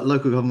 but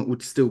local government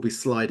would still be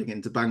sliding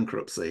into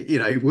bankruptcy. You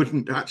know, it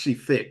wouldn't actually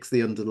fix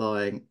the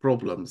underlying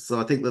problems. So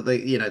I think that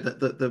you know,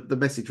 the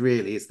message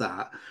really is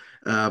that,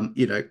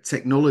 you know,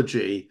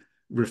 technology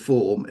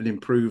reform and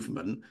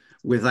improvement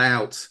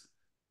without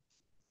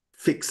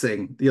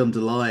fixing the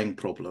underlying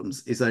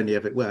problems is only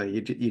ever, well, you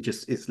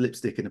just, it's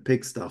lipstick in a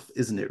pig stuff,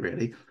 isn't it,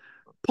 really?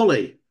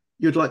 Polly,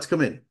 you'd like to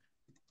come in?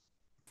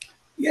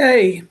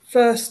 Yay,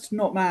 first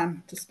not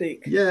man to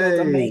speak. Yay. Well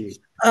done me.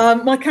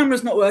 My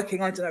camera's not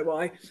working, I don't know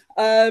why.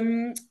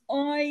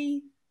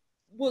 I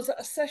was at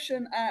a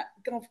session at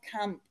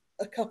GovCamp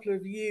a couple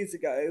of years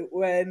ago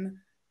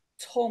when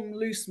Tom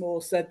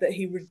Loosemore said that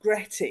he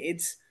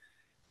regretted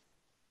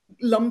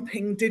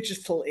lumping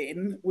digital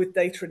in with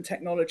data and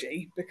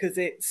technology because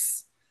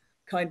it's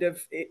kind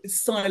of,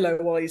 it's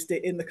siloized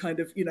it in the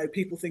kind of, you know,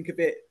 people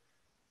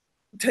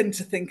tend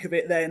to think of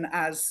it then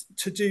as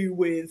to do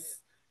with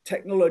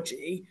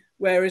technology,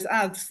 whereas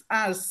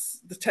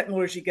as the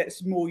technology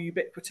gets more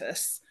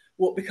ubiquitous,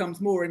 what becomes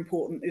more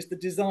important is the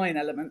design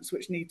elements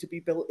which need to be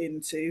built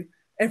into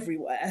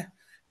everywhere.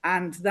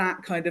 And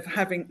that kind of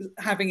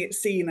having it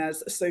seen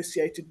as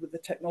associated with the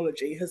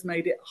technology has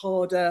made it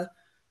harder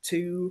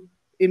to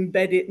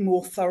embed it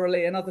more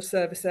thoroughly in other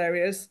service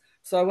areas.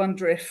 So I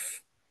wonder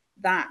if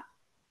that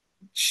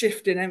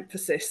shift in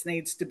emphasis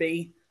needs to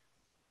be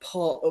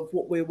part of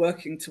what we're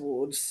working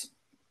towards.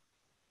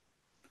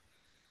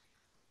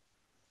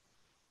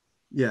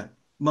 Yeah.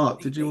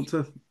 Mark, did you want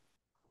to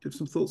give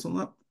some thoughts on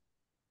that?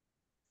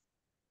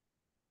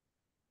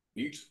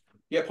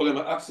 Yeah, Pauline,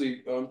 I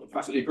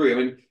absolutely agree. I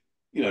mean,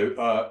 you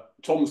know,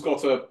 Tom's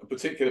got a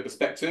particular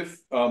perspective,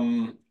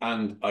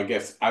 and I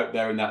guess out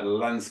there in that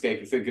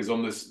landscape of thinkers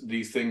on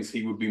these things,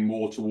 he would be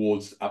more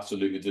towards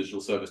absolutely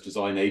digital service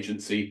design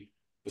agency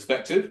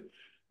perspective.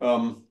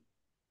 And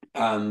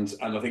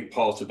I think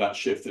part of that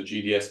shift that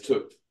GDS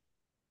took,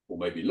 or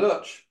maybe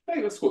lurch,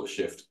 hey, let's call it a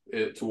shift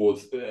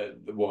towards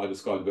what I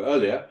described a bit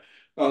earlier.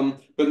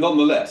 But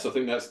nonetheless, I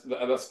think that's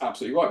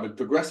absolutely right. With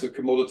progressive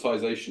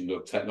commoditization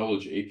of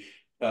technology,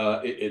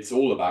 it's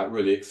all about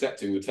really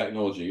accepting the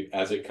technology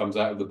as it comes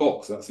out of the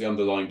box. That's the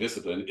underlying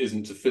discipline. It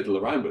isn't to fiddle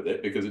around with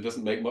it because it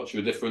doesn't make much of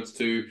a difference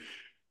to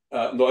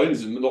not only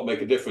does it not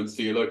make a difference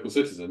to your local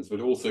citizens, but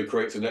it also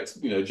creates a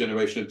next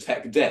generation of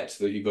tech debt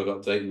that you've got to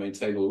update and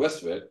maintain all the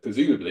rest of it.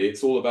 Presumably,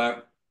 it's all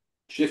about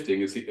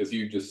shifting, as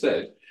you just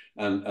said,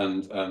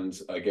 and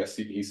I guess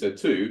he said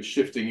too,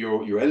 shifting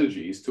your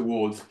energies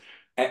towards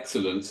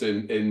excellence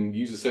in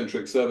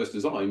user-centric service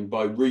design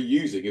by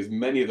reusing as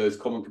many of those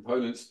common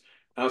components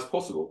as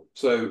possible.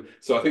 So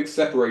I think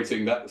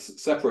separating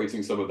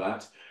some of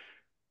that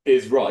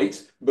is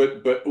right,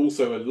 but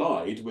also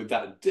allied with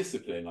that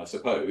discipline, I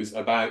suppose,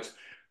 about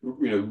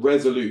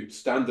resolute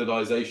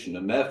standardization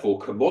and therefore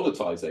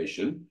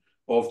commoditization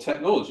of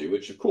technology,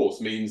 which of course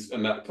means,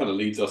 and that kind of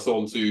leads us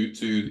on to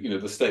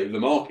the state of the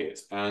market,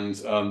 and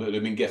that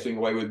have been getting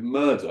away with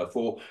murder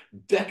for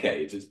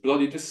decades. It's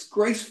bloody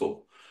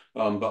disgraceful.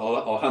 But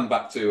I'll hand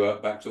back to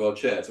our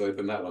chair to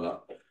open that one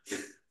up.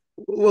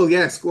 Well,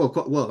 yes. Well,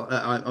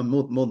 I'm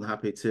more than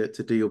happy to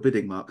do your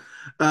bidding, Mark.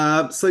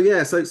 So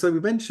we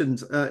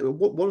mentioned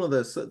one of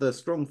the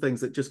strong things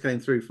that just came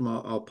through from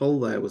our poll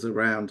there was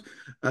around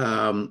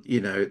the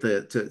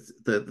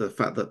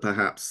fact that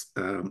perhaps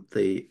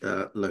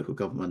the local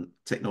government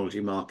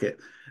technology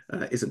market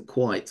isn't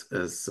quite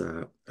as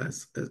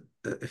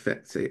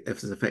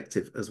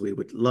effective as we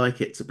would like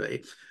it to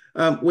be.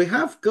 We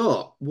have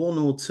got one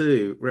or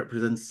two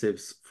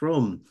representatives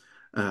from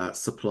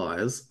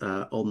suppliers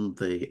on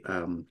the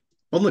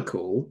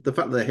call. The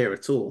fact that they're here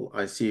at all,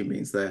 I assume,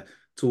 means they're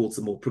towards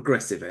the more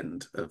progressive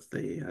end of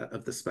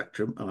the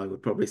spectrum, I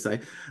would probably say.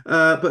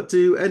 But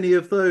do any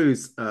of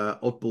those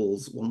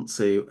oddballs want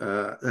to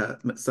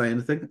say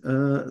anything,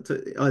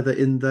 either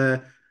in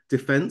their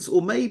defence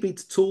or maybe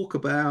to talk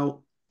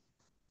about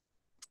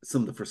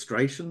some of the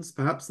frustrations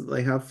perhaps that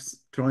they have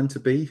trying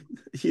to be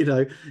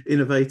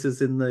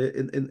innovators in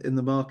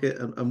the market,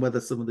 and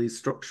whether some of these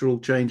structural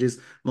changes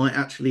might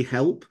actually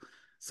help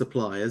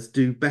suppliers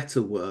do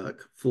better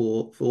work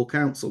for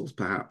councils,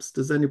 perhaps?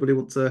 Does anybody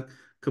want to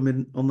come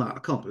in on that? I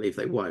can't believe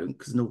they won't,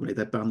 because normally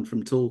they're banned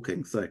from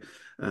talking. So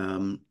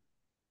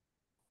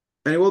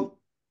anyone?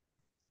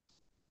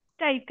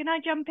 Dave, can I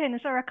jump in?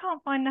 Sorry, I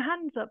can't find the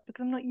hands up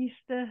because I'm not used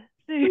to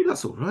Zoom. Oh,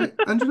 that's all right.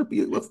 Angela,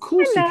 of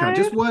course you can.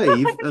 Just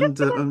wave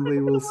and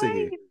we will see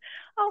you.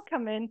 I'll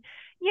come in.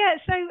 Yeah,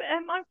 so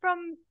I'm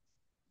from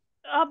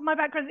my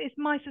background is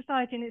My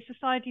Society, and it's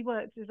Society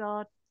Works is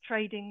our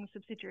trading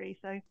subsidiary.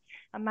 So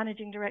I'm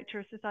managing director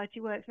of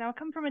Society Works. Now I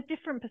come from a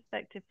different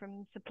perspective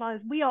from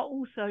suppliers. We are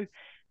also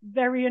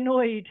very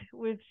annoyed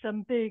with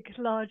some big,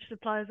 large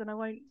suppliers, and I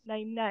won't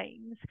name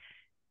names,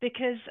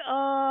 because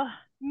our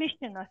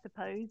mission, I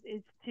suppose,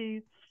 is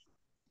to,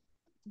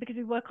 because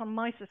we work on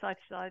My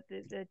Society side,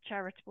 the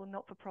charitable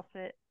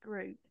not-for-profit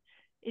group,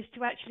 is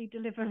to actually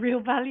deliver real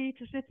value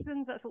to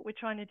citizens. That's what we're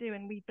trying to do,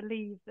 and we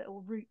believe that,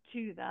 or route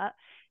to that,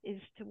 is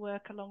to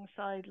work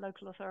alongside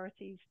local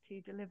authorities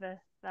to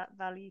deliver that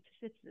value to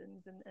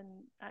citizens and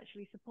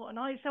actually support.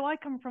 And so I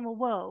come from a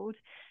world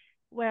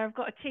where I've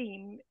got a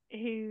team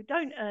who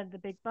don't earn the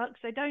big bucks.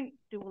 They don't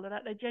do all of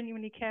that. They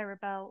genuinely care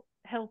about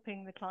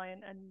helping the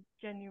client and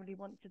genuinely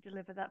want to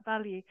deliver that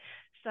value.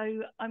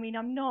 So, I mean,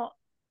 I'm not,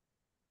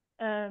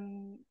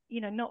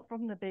 not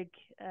from the big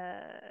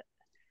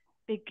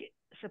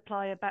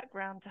supplier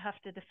background to have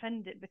to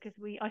defend it, because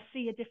I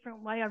see a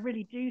different way. I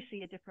really do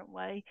see a different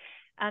way,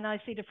 and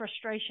I see the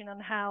frustration on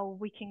how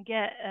we can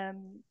get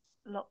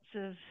lots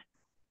of,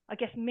 I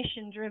guess,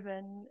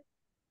 mission-driven,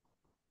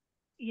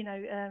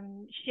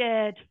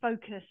 shared,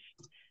 focused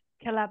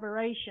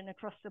collaboration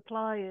across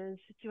suppliers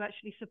to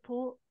actually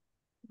support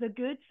the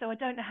good. So I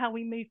don't know how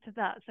we move to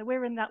that. So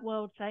we're in that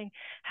world saying,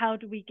 how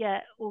do we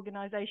get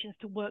organizations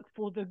to work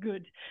for the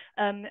good?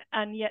 And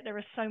yet there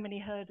are so many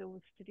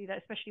hurdles to do that,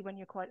 especially when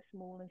you're quite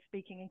small and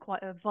speaking in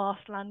quite a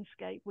vast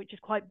landscape, which is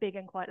quite big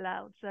and quite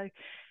loud. So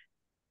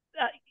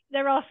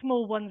there are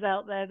small ones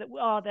out there that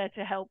are there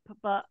to help,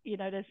 but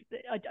I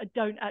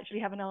don't actually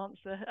have an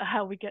answer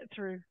how we get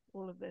through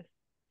all of this.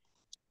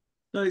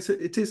 No,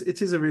 it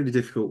is a really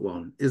difficult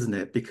one, isn't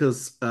it?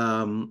 Because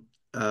the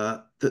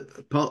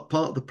part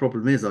of the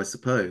problem is, I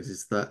suppose,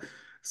 is that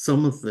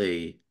some of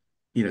the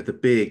the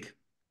big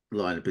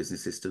line of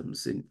business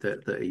systems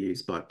that are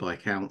used by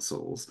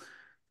councils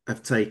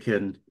have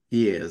taken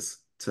years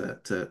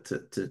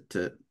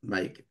to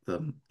make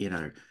them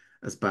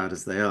as bad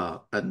as they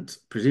are, and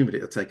presumably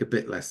it'll take a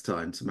bit less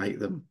time to make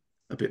them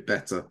a bit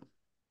better.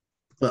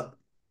 But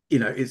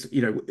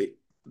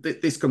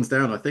this comes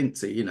down, I think,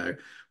 to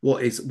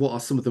what are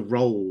some of the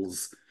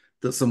roles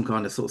that some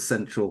kind of sort of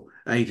central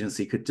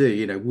agency could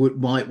do.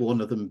 Might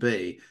one of them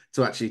be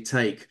to actually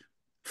take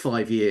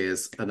 5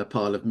 years and a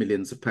pile of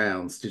millions of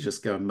pounds to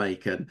just go and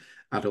make an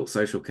adult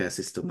social care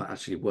system that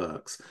actually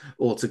works,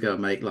 or to go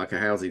and make like a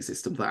housing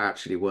system that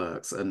actually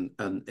works, and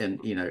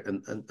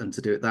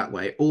to do it that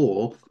way.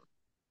 Or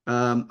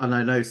and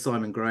I know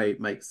Simon Gray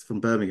from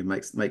Birmingham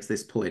makes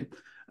this point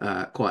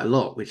quite a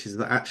lot, which is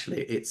that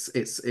actually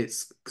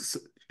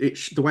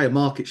the way a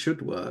market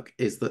should work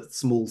is that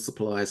small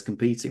suppliers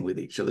competing with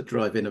each other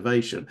drive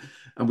innovation,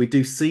 and we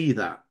do see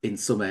that in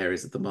some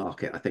areas of the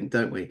market, I think,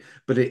 don't we?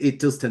 But it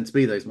does tend to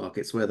be those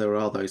markets where there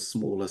are those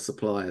smaller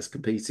suppliers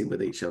competing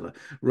with each other,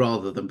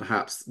 rather than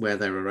perhaps where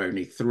there are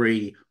only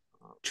three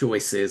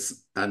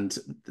choices and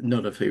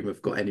none of whom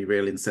have got any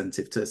real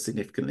incentive to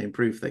significantly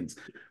improve things.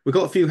 We've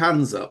got a few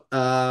hands up.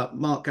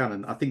 Mark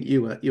Cannon, I think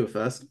you were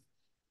first.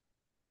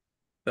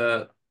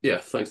 Yeah,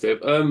 thanks, Dave.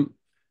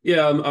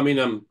 Yeah, I mean,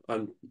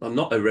 I'm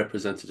not a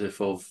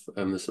representative of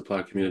the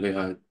supplier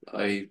community.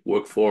 I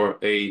work for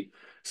a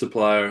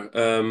supplier.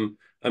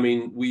 I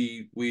mean,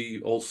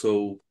 we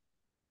also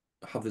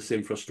have the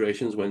same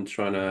frustrations when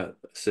trying to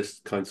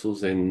assist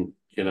councils in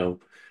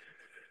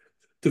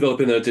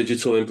developing their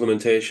digital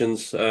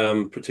implementations,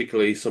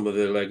 particularly some of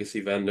the legacy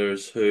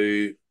vendors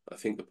who, I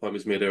think the point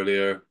was made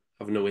earlier,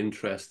 have no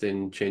interest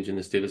in changing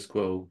the status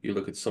quo. You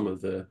look at some of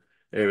the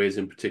areas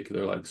in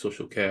particular, like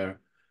social care,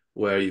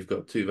 where you've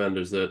got two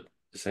vendors that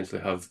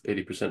essentially have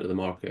 80% of the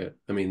market.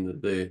 I mean,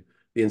 the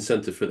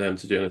incentive for them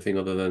to do anything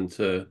other than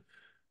to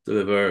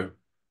deliver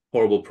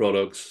horrible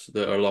products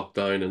that are locked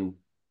down and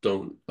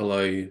don't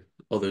allow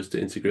others to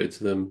integrate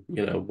to them,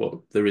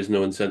 there is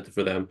no incentive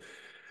for them.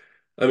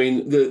 I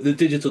mean, the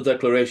digital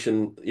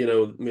declaration,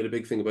 made a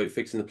big thing about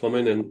fixing the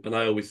plumbing, and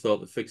I always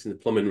thought that fixing the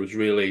plumbing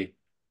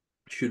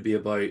should be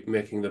about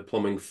making the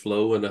plumbing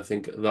flow, and I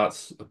think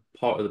that's a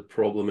part of the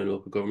problem in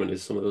local government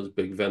is some of those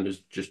big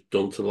vendors just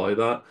don't allow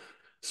that.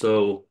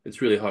 So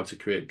it's really hard to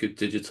create good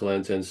digital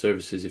end-to-end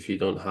services if you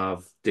don't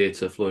have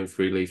data flowing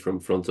freely from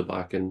front to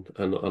back and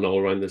all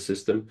around the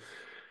system.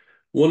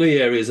 One of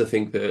the areas I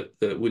think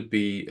that would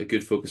be a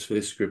good focus for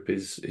this group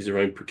is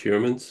around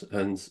procurement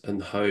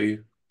and how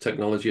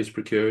technology is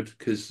procured,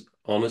 because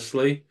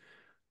honestly,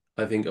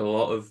 I think a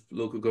lot of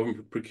local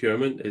government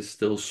procurement is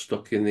still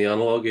stuck in the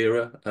analog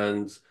era,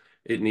 and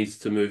it needs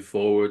to move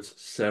forward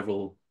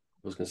several,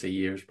 I was going to say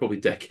years, probably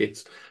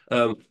decades.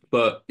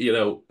 But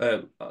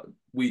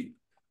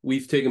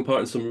we've taken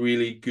part in some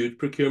really good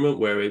procurement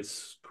where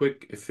it's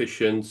quick,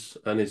 efficient,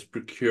 and it's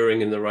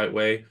procuring in the right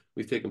way.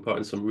 We've taken part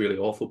in some really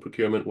awful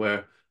procurement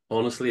where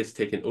honestly it's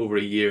taken over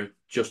a year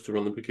just to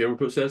run the procurement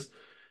process.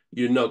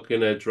 You're not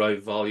going to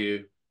drive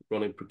value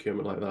running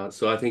procurement like that.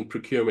 So I think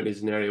procurement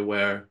is an area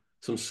where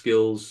some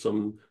skills,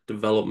 some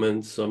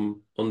development,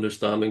 some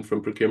understanding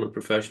from procurement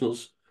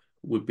professionals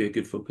would be a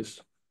good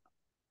focus.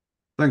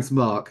 Thanks,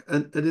 Mark.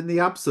 And in the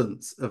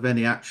absence of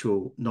any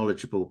actual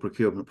knowledgeable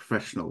procurement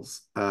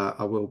professionals,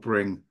 I will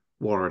bring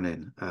Warren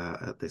in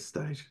at this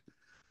stage.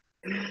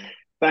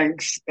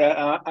 Thanks.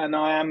 And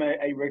I am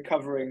a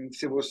recovering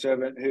civil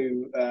servant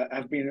who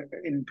has been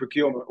in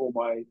procurement all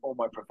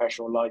my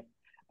professional life.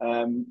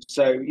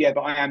 So yeah,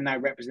 but I am now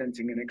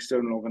representing an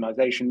external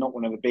organisation, not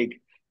one of the big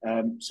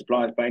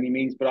suppliers by any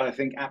means, but I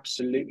think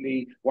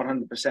absolutely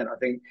 100%. I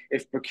think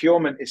if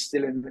procurement is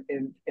still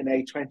in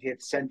a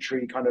 20th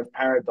century kind of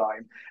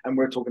paradigm, and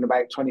we're talking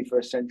about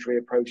 21st century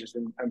approaches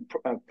and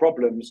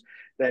problems,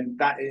 then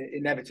that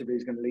inevitably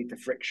is going to lead to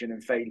friction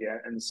and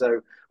failure. And so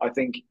I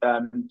think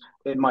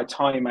in my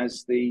time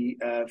as the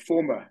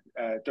former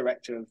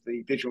director of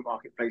the Digital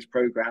Marketplace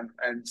Programme,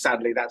 and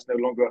sadly that's no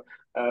longer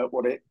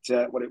what it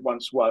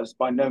once was,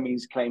 by no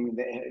means claiming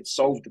that it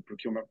solved the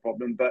procurement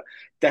problem, but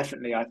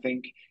definitely I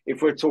think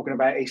if we're talking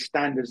about a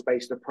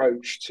standards-based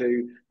approach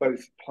to both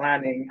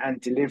planning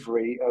and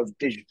delivery of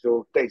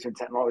digital data and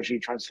technology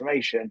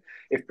transformation,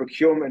 if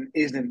procurement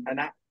isn't an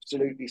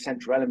absolutely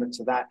central element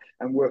to that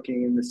and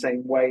working in the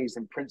same ways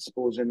and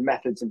principles and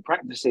methods and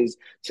practices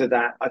to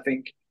that, I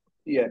think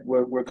yeah,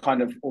 we're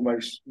kind of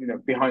almost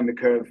behind the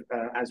curve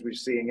as we're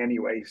seeing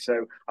anyway.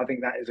 So I think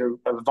that is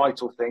a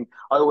vital thing.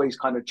 I always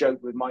kind of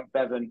joke with Mike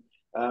Bevan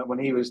when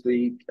he was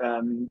the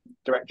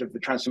director of the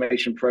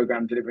transformation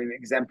program delivering the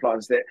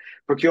exemplars that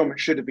procurement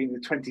should have been the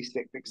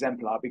 26th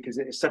exemplar because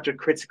it is such a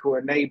critical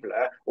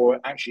enabler, or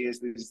actually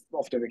is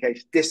often the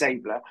case,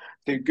 disabler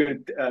to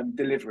good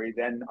delivery.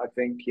 Then I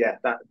think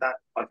that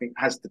I think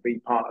has to be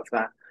part of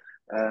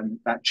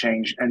that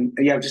change. And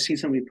yeah, I've just seen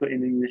somebody put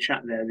in the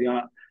chat there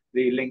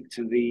the link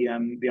to the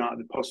art of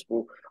the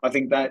possible. I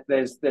think that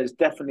there's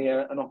definitely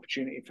an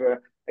opportunity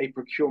for a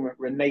procurement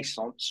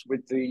renaissance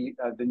with the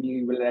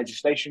new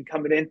legislation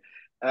coming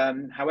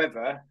in.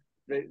 However,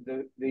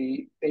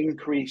 the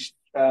increased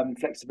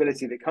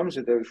flexibility that comes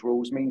with those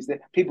rules means that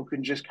people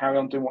can just carry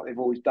on doing what they've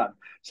always done.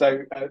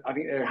 So I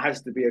think there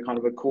has to be a kind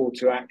of a call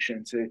to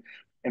action to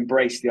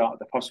embrace the art of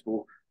the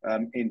possible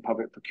in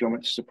public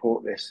procurement to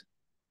support this.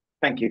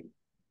 Thank you.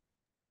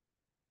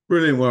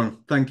 Brilliant, Warren.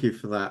 Thank you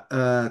for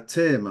that.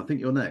 Tim, I think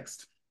you're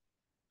next.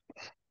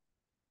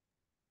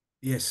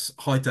 Yes.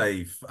 Hi,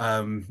 Dave.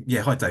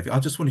 Hi, Dave. I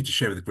just wanted to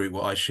share with the group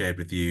what I shared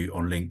with you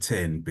on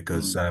LinkedIn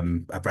because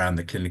around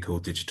the clinical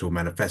digital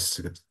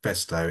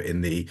manifesto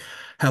in the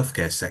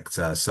healthcare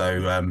sector.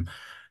 So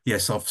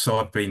yes,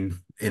 I've been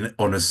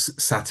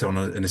sat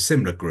in a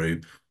similar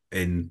group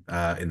in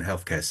the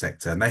healthcare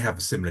sector, and they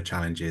have similar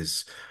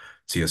challenges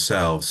to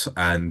yourselves.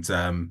 And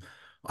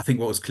I think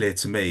what was clear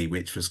to me,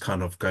 which was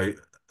kind of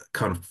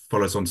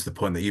follows on to the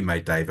point that you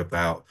made, Dave,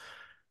 about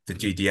the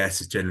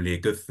GDS is generally a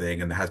good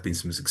thing and there has been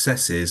some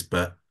successes,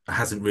 but it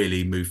hasn't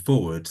really moved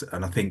forward.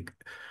 And I think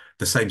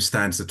the same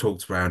standards are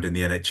talked around in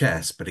the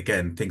NHS, but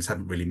again, things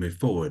haven't really moved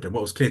forward. And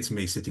what was clear to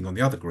me sitting on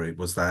the other group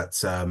was that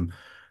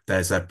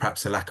there's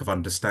perhaps a lack of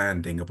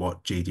understanding of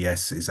what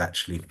GDS is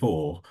actually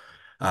for,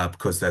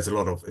 because there's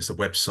it's a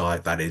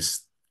website that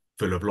is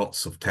full of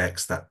lots of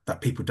text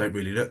that people don't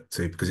really look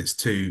to because it's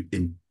too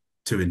in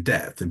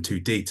depth and too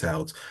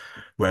detailed.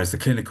 Whereas the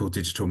clinical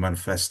digital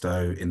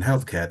manifesto in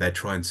healthcare, they're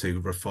trying to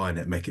refine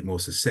it, make it more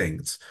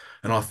succinct.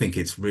 And I think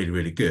it's really,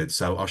 really good.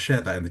 So I'll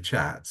share that in the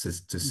chat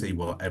to see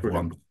what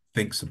everyone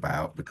thinks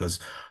about, because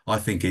I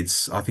think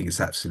it's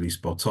absolutely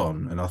spot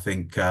on. And I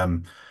think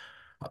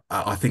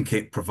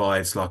it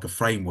provides like a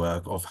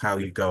framework of how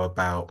you go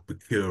about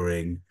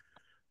procuring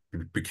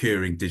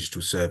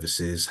digital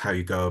services, how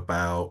you go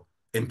about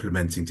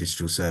implementing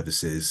digital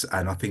services.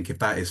 And I think if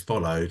that is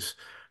followed,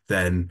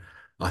 then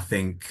I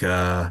think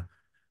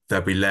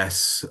there'll be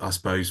less, I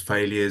suppose,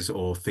 failures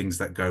or things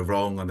that go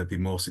wrong, and there'll be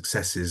more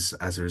successes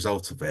as a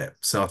result of it.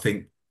 So I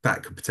think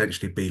that could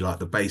potentially be like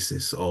the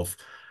basis of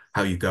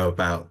how you go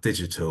about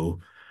digital.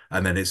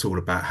 And then it's all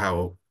about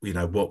how,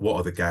 what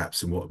are the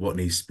gaps and what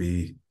needs to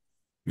be,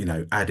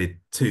 added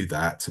to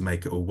that to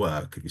make it all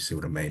work, if you see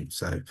what I mean.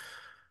 So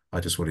I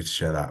just wanted to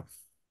share that.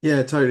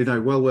 Yeah, totally.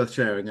 No, well worth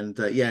sharing. And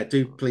yeah,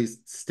 do please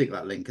stick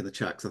that link in the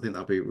chat because I think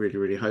that'll be really,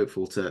 really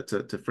hopeful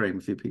to frame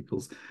a few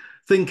people's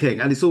thinking.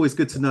 And it's always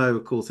good to know,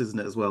 of course, isn't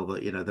it, as well,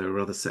 that, there are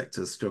other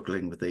sectors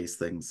struggling with these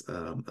things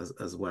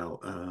as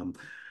well.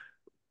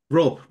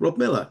 Rob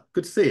Miller,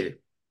 good to see you.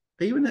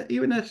 Are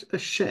you in a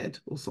shed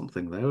or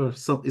something there? Or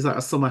is that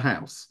a summer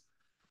house?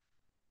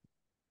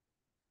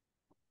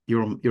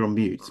 You're on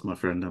mute, my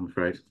friend, I'm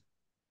afraid.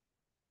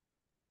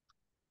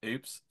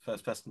 Oops,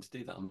 first person to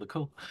do that on the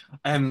call.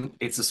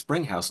 It's a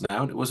spring house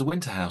now, and it was a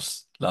winter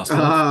house last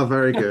month. Ah,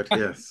 very good.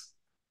 Yes.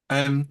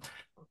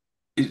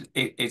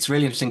 It's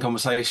really interesting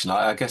conversation.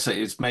 I guess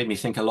it's made me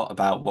think a lot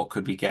about what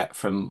could we get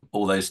from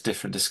all those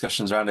different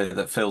discussions around it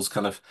that Phil's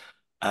kind of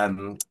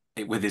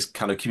with his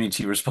kind of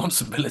community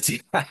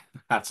responsibility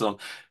hat on,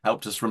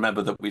 helped us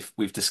remember that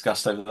we've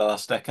discussed over the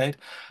last decade.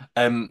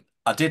 I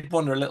did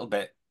wonder a little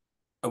bit,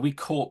 are we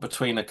caught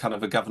between a kind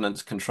of a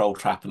governance control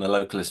trap and a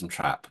localism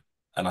trap?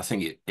 And I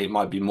think it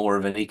might be more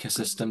of an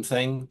ecosystem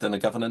thing than a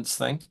governance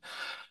thing.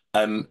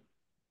 And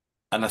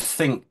I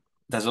think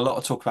there's a lot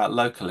of talk about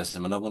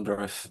localism, and I wonder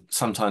if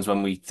sometimes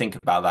when we think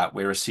about that,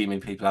 we're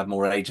assuming people have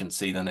more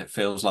agency than it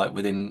feels like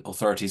within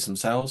authorities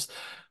themselves,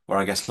 where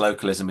I guess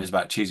localism is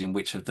about choosing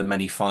which of the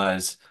many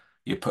fires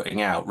you're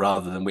putting out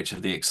rather than which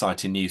of the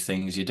exciting new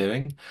things you're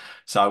doing.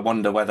 So I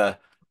wonder whether,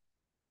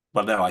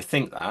 well, no, I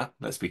think that,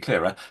 let's be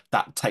clearer,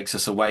 that takes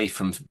us away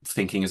from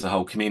thinking as a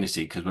whole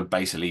community, because we're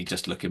basically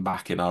just looking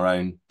back in our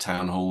own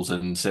town halls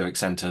and civic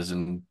centres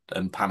and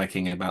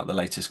panicking about the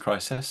latest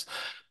crisis.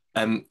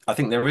 I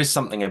think there is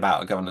something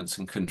about a governance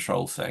and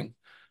control thing.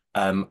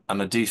 And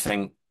I do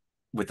think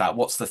with that,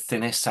 what's the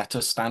thinnest set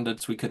of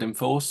standards we could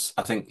enforce?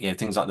 I think,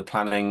 things like the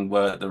planning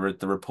work,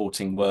 the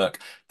reporting work,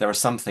 there are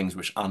some things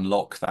which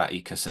unlock that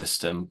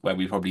ecosystem where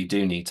we probably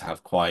do need to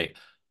have quite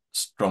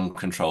strong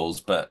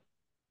controls, but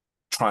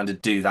trying to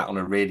do that on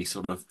a really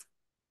sort of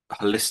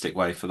holistic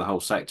way for the whole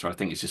sector, I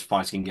think it's just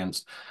fighting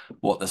against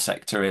what the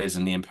sector is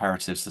and the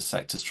imperatives the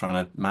sector's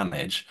trying to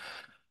manage.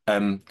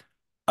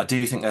 I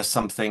do think there's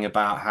something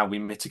about how we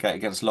mitigate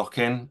against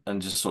lock-in,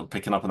 and just sort of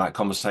picking up on that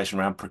conversation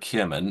around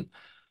procurement.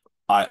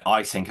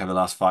 I think over the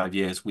last 5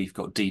 years, we've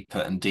got deeper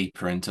and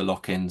deeper into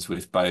lock-ins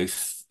with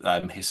both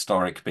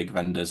historic big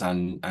vendors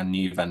and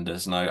new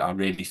vendors. And I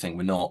really think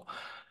we're not,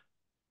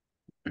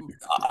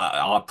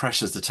 our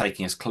pressures are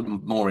taking us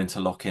more into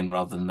lock-in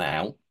rather than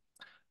out.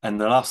 And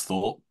the last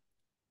thought,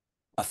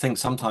 I think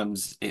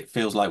sometimes it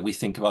feels like we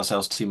think of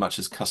ourselves too much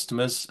as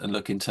customers and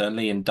look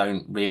internally and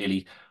don't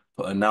really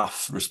put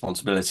enough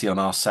responsibility on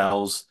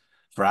ourselves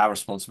for our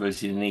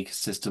responsibility in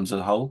ecosystems as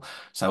a whole.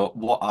 So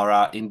what are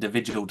our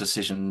individual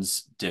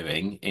decisions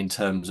doing in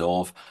terms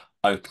of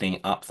opening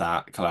up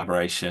that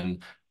collaboration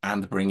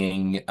and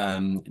bringing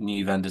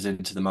new vendors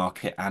into the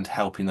market and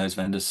helping those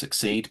vendors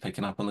succeed,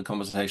 picking up on the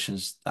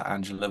conversations that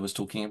Angela was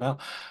talking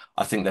about?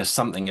 I think there's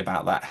something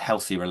about that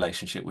healthy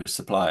relationship with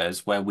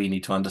suppliers where we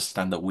need to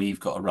understand that we've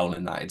got a role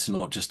in that. It's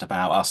not just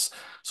about us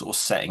sort of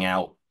setting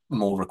out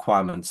more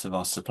requirements of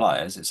our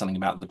suppliers. It's something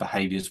about the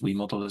behaviours we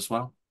model as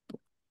well.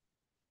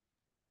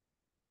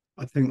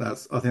 I think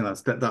that's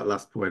that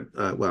last point.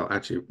 Well,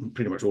 actually,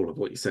 pretty much all of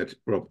what you said,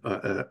 Rob,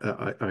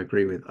 I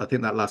agree with. I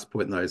think that last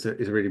point though is a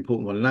really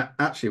important one. And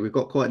actually, we've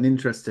got quite an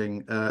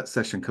interesting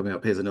session coming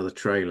up. Here's another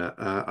trailer.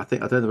 I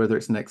don't know whether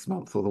it's next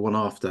month or the one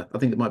after. I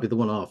think it might be the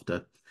one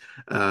after,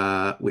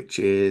 which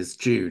is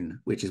June,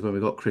 which is when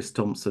we've got Chris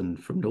Thompson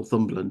from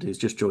Northumberland, who's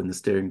just joined the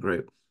steering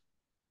group.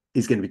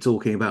 He's going to be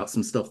talking about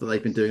some stuff that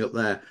they've been doing up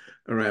there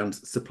around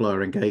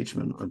supplier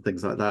engagement and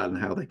things like that, and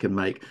how they can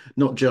make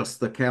not just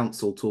the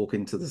council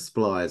talking to the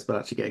suppliers, but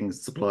actually getting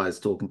suppliers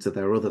talking to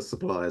their other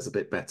suppliers a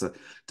bit better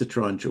to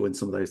try and join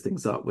some of those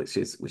things up, which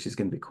is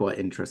going to be quite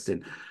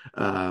interesting.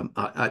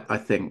 I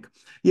think,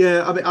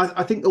 yeah. I mean,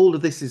 I think all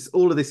of this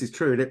is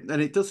true,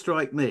 and it does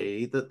strike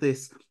me that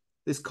this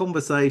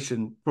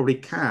conversation probably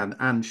can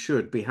and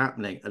should be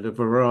happening at a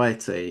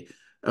variety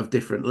of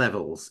different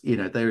levels.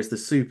 There is the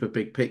super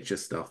big picture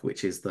stuff,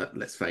 which is that,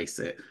 let's face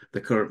it,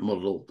 the current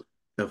model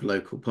of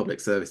local public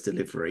service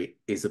delivery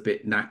is a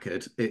bit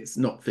knackered. It's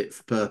not fit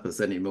for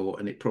purpose anymore,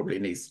 and it probably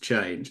needs to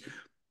change.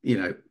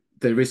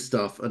 There is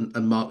stuff, and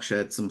Mark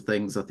shared some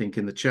things, I think,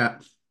 in the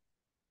chat,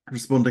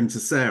 responding to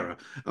Sarah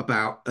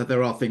about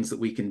there are things that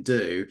we can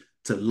do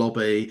to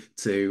lobby,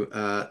 to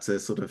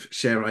sort of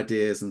share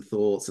ideas and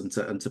thoughts,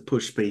 and to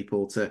push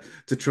people to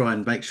try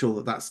and make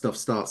sure that stuff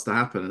starts to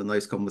happen, and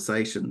those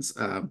conversations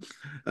are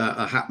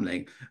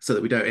happening, so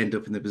that we don't end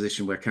up in the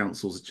position where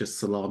councils are just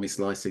salami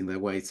slicing their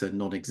way to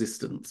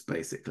non-existence,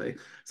 basically.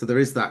 So there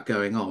is that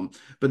going on,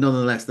 but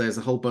nonetheless, there's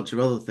a whole bunch of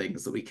other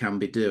things that we can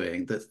be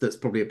doing that's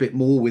probably a bit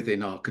more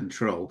within our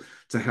control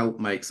to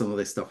help make some of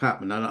this stuff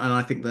happen. And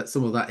I think that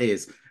some of that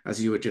is, as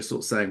you were just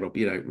sort of saying, Rob,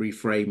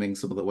 reframing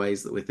some of the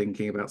ways that we're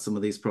thinking about some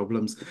of these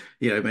problems,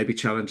 maybe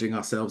challenging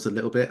ourselves a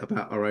little bit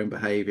about our own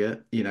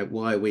behavior.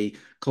 Why are we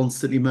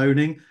constantly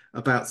moaning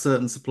about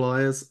certain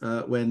suppliers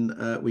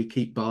when we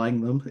keep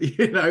buying them,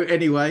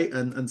 anyway,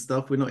 and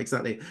stuff? We're not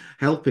exactly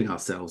helping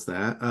ourselves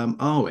there,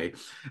 are we?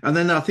 And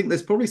then I think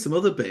there's probably some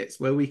other bits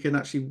where we can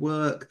actually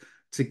work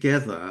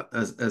together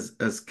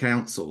as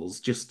councils,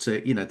 just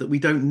to, that we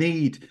don't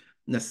need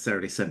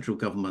necessarily central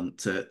government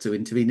to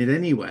intervene in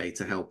any way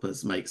to help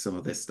us make some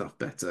of this stuff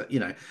better,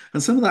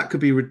 and some of that could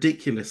be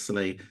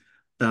ridiculously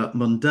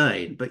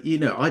mundane, but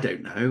I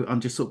don't know,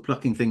 I'm just sort of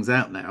plucking things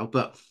out now,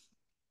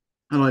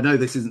 and I know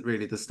this isn't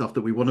really the stuff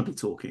that we want to be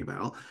talking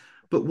about,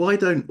 but why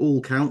don't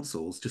all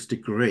councils just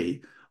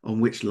agree on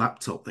which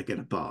laptop they're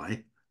going to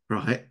buy,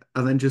 right,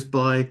 and then just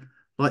buy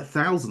like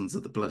thousands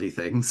of the bloody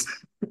things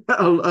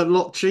a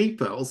lot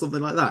cheaper or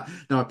something like that?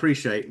 Now, I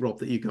appreciate, Rob,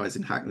 that you guys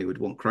in Hackney would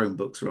want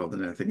Chromebooks rather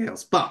than anything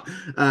else, but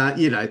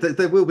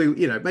there will be,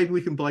 maybe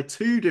we can buy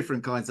two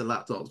different kinds of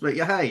laptops, but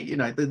hey,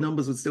 the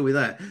numbers would still be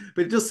there.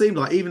 But it does seem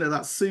like even at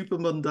that super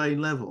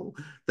mundane level,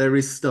 there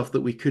is stuff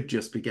that we could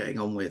just be getting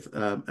on with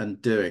and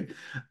doing.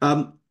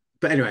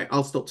 But anyway,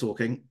 I'll stop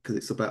talking because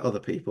it's about other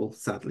people,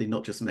 sadly,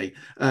 not just me.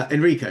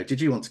 Enrico, did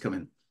you want to come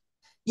in?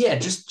 Yeah,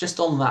 just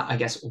on that, I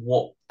guess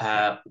what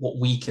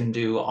we can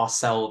do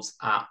ourselves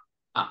at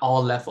our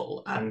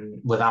level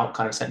and without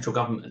kind of central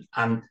government.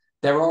 And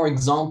there are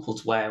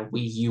examples where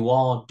you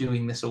are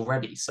doing this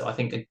already. So I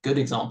think a good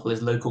example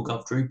is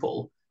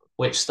LocalGovDrupal,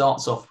 which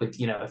starts off with,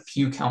 a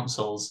few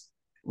councils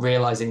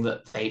realizing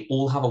that they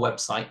all have a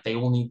website, they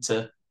all need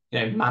to,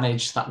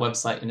 manage that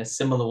website in a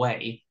similar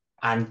way,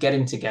 and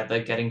getting together,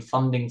 getting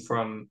funding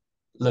from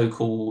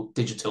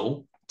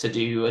LocalDigital to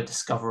do a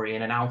discovery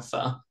and an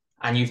alpha.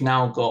 And you've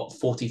now got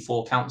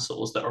 44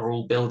 councils that are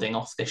all building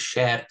off this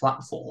shared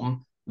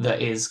platform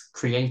that is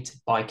created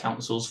by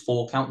councils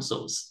for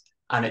councils.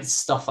 And it's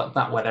stuff like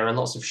that where there are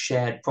lots of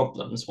shared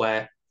problems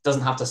where it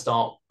doesn't have to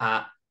start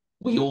at,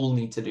 we all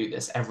need to do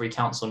this, every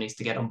council needs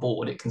to get on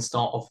board. It can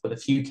start off with a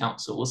few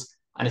councils.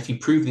 And if you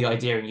prove the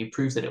idea and you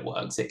prove that it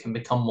works, it can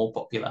become more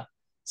popular.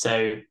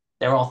 So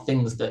there are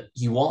things that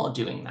you are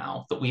doing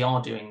now, that we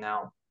are doing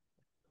now,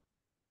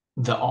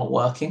 that are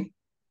working.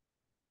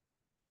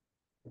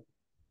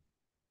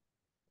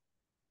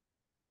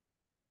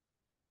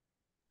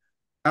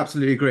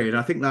 Absolutely agree, and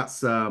I think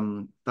that's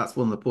one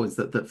of the points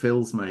that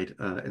Phil's made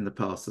in the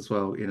past as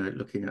well.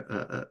 Looking at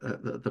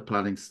the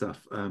planning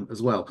stuff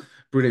as well.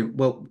 Brilliant.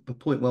 Well, a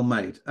point well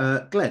made.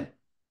 Glenn.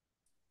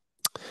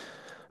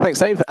 Thanks,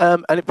 Dave.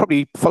 And it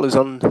probably follows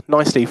on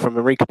nicely from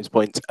Enrico's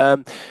point.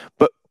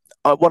 But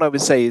what I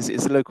would say is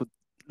the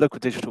local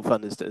digital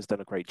fund has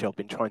done a great job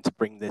in trying to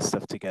bring this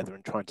stuff together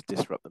and trying to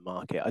disrupt the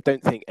market. I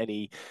don't think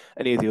any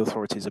of the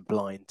authorities are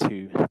blind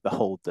to the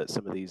hold that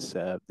some of these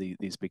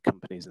big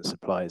companies and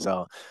suppliers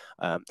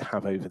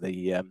have over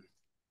the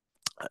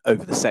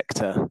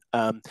sector.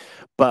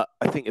 But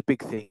I think a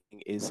big thing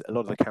is a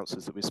lot of the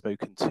councils that we've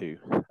spoken to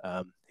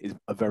are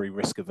very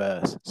risk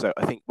averse. So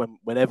I think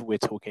whenever we're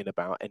talking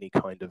about any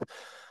kind of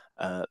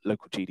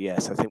local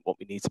GDS, I think what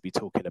we need to be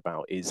talking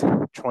about is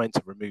trying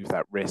to remove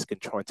that risk and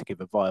trying to give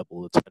a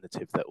viable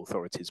alternative that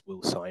authorities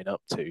will sign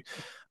up to.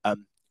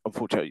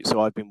 Unfortunately,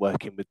 so I've been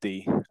working with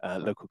the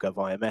LocalGov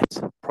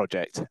IMS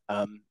project,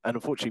 and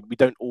unfortunately, we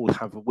don't all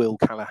have a Will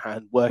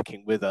Callahan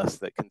working with us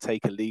that can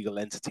take a legal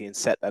entity and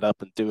set that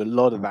up and do a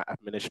lot of that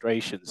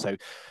administration. So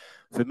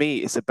for me,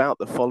 it's about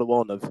the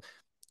follow-on of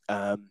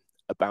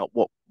about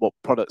what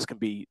products can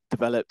be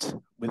developed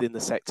within the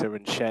sector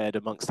and shared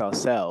amongst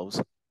ourselves.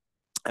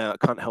 I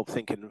can't help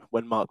thinking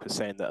when Mark was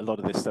saying that a lot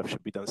of this stuff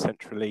should be done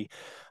centrally,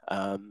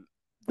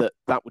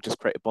 that would just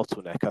create a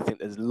bottleneck. I think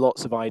there's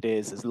lots of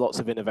ideas, there's lots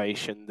of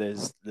innovation,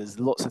 there's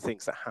lots of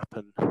things that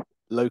happen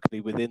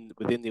locally within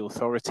the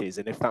authorities,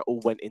 and if that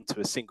all went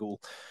into a single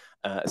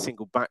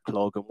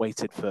backlog and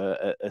waited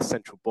for a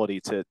central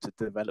body to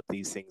develop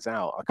these things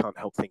out, I can't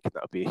help thinking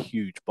that would be a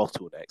huge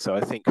bottleneck. So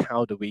I think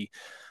how do we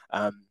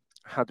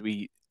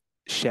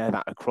share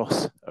that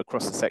across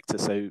the sector,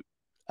 so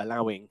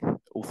allowing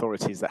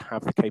authorities that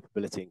have the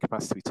capability and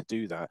capacity to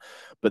do that,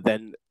 but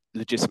then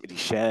legitimately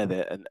share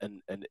that and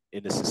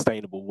in a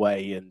sustainable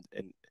way and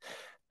in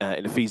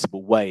a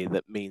feasible way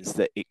that means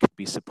that it could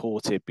be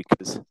supported,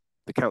 because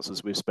the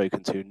councils we've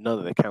spoken to, none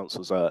of the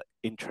councils are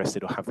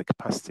interested or have the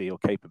capacity or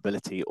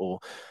capability or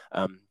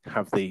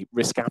have the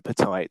risk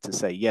appetite to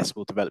say, yes,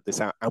 we'll develop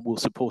this out and we'll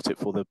support it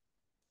for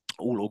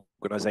all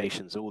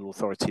organisations, all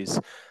authorities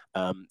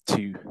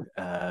to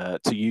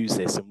use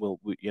this, and we'll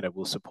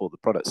support the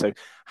product. So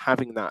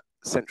having that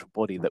central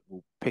body that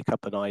will pick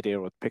up an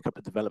idea or pick up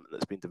a development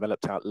that's been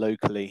developed out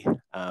locally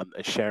and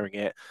sharing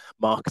it,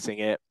 marketing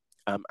it,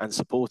 and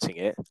supporting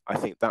it, I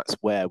think that's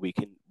where we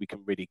can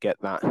really get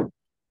that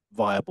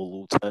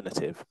viable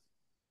alternative.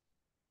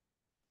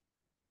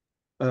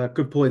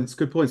 Good points.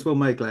 Well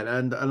made, Glenn.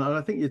 And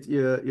I think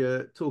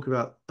you're talking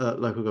about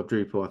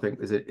LocalGovDrupal. I think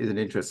is an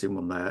interesting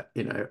one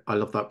there. I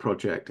love that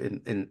project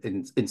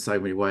in so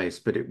many ways,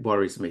 but it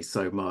worries me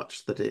so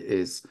much that it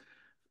is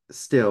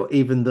still,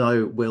 even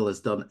though Will has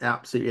done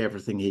absolutely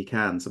everything he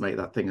can to make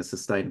that thing as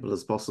sustainable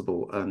as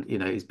possible, and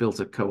he's built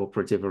a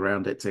cooperative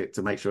around it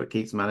to make sure it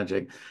keeps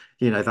managing,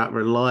 that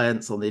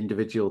reliance on the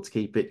individual to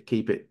keep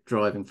it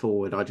driving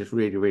forward. I just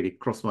really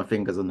cross my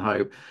fingers and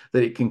hope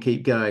that it can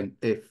keep going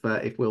if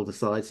Will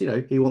decides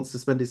he wants to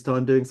spend his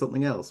time doing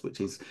something else, which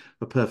he's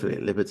perfectly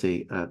at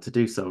liberty to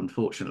do so,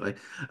 unfortunately.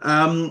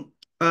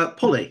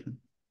 Polly.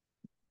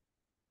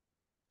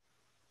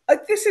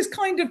 This is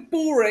kind of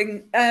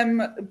boring,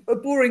 a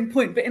boring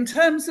point, but in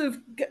terms of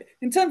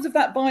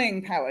that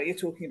buying power you're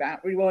talking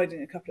about,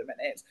 rewinding a couple of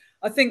minutes,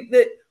 I think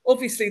that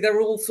obviously there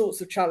are all sorts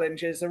of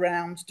challenges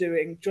around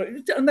doing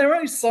joint, and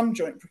there is some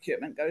joint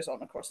procurement goes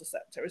on across the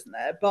sector, isn't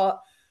there?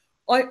 But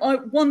I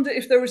wonder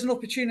if there is an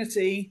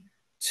opportunity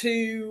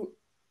to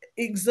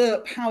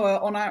exert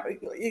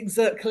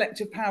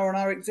collective power on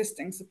our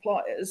existing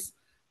suppliers,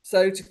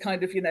 so to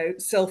kind of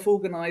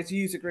self-organize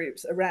user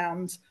groups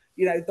around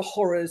the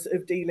horrors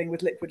of dealing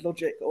with Liquid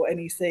Logic or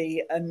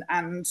NEC and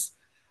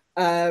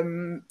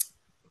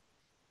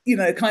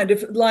kind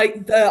of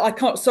like I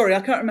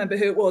can't remember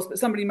who it was, but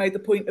somebody made the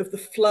point of the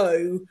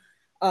flow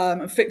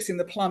and fixing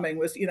the plumbing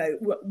was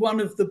one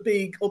of the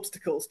big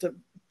obstacles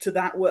to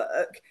that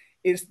work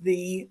is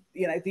the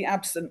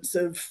absence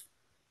of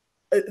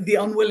the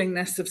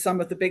unwillingness of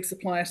some of the big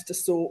suppliers to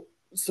sort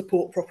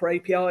support proper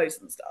APIs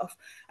and stuff.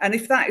 And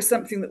if that is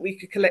something that we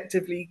could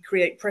collectively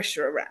create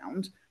pressure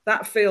around,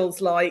 that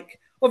feels like,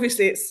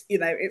 obviously it's, you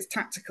know, it's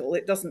tactical.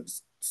 It doesn't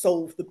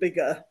solve the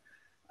bigger,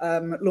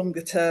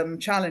 longer term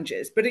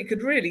challenges, but it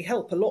could really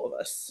help a lot of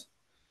us.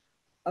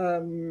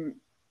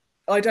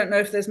 I don't know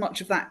if there's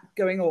much of that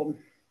going on.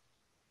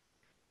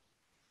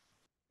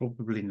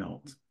 Probably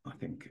not, I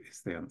think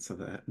is the answer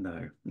there.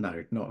 No,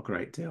 not a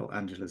great deal.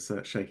 Angela's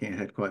shaking her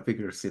head quite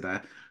vigorously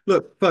there.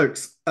 Look,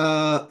 folks,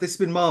 this has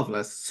been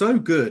marvellous. So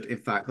good, in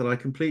fact, that I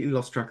completely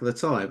lost track of the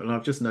time. And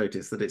I've just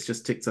noticed that it's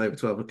just ticked over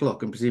 12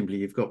 o'clock and presumably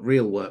you've got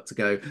real work to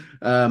go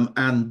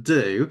and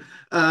do.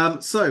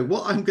 So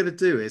what I'm going to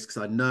do is,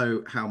 because I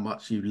know how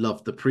much you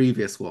loved the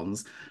previous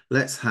ones,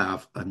 let's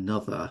have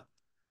another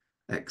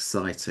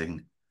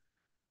exciting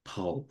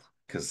poll,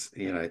 because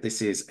you know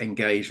this is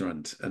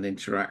engagement and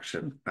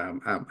interaction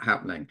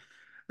happening.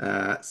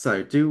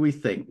 So do we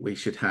think we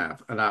should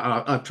have, and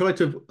I've tried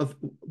to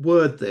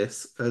word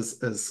this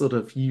as sort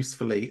of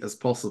usefully as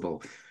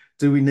possible,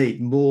 do we need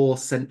more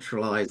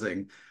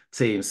centralizing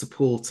teams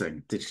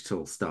supporting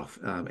digital stuff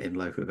in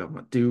local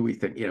government? Do we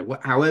think, you know,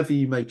 however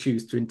you may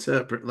choose to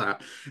interpret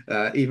that,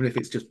 even if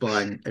it's just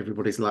buying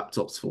everybody's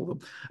laptops for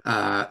them,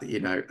 you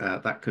know,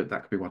 that could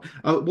be one.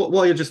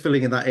 While you're just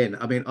filling in that in,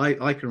 I mean,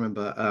 I can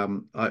remember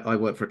I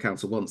worked for a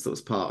council once that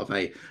was part of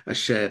a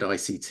shared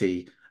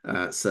ICT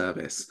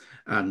service,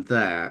 and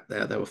there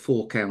were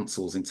 4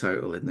 councils in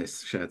total in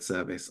this shared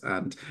service,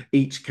 and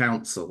each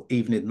council,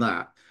 even in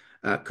that,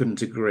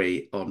 couldn't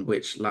agree on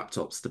which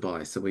laptops to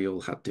buy, so we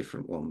all had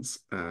different ones,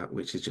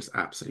 which is just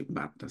absolute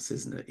madness,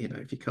 isn't it? You know,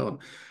 if you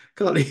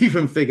can't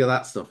even figure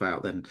that stuff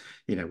out, then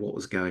you know what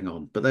was going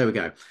on. But there we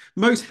go.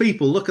 Most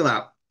people, look at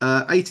that,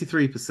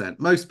 83%.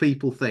 Most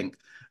people think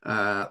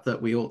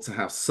that we ought to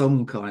have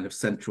some kind of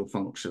central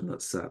function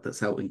that's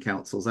helping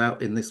councils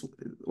out in this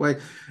way,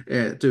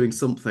 doing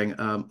something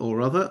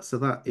or other. So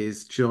that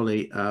is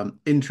jolly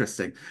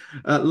interesting.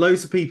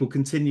 Loads of people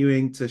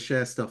continuing to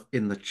share stuff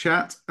in the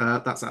chat.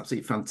 That's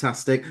absolutely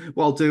fantastic.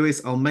 What I'll do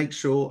is I'll make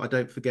sure I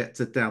don't forget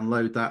to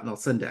download that, and I'll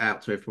send it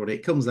out to everybody.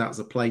 It comes out as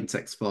a plain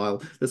text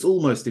file that's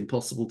almost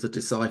impossible to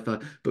decipher,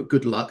 but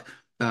good luck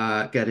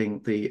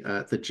getting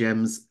the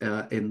gems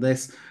in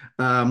this.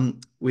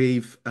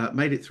 We've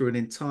made it through an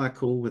entire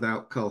call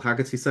without Carl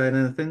Haggerty saying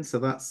anything, so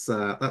that's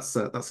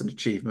an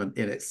achievement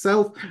in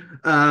itself.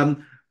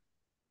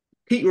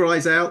 Keep your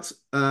eyes out.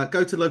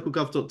 Go to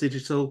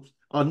LocalGovDigital.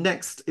 Our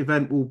next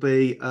event will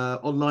be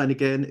online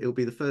again. It'll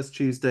be the first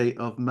Tuesday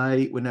of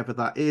May, whenever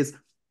that is.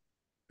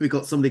 We've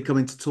got somebody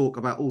coming to talk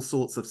about all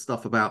sorts of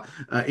stuff about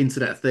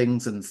Internet of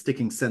Things and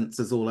sticking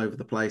sensors all over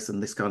the place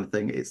and this kind of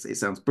thing. It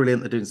sounds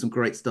brilliant. They're doing some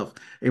great stuff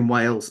in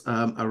Wales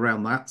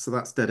around that. So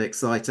that's dead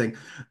exciting.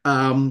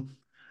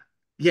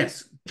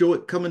 Yes,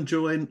 come and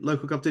join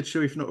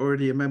LocalGovDigital if you're not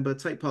already a member.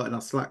 Take part in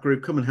our Slack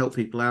group. Come and help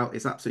people out.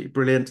 It's absolutely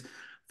brilliant.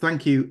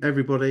 Thank you,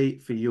 everybody,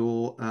 for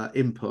your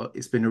input.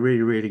 It's been a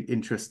really, really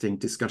interesting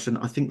discussion.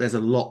 I think there's a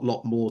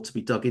lot more to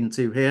be dug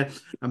into here,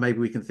 and maybe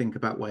we can think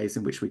about ways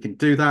in which we can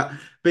do that.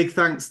 Big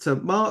thanks to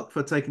Mark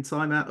for taking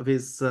time out of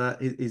his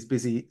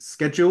busy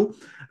schedule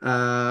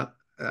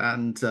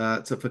and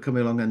for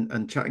coming along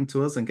and chatting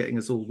to us and getting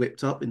us all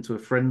whipped up into a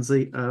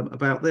frenzy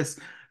about this.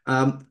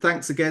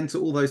 Thanks again to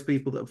all those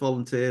people that have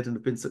volunteered and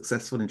have been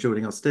successful in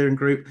joining our steering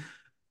group.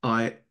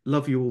 I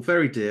love you all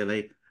very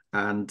dearly.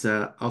 And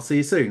I'll see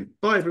you soon.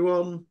 Bye,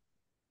 everyone.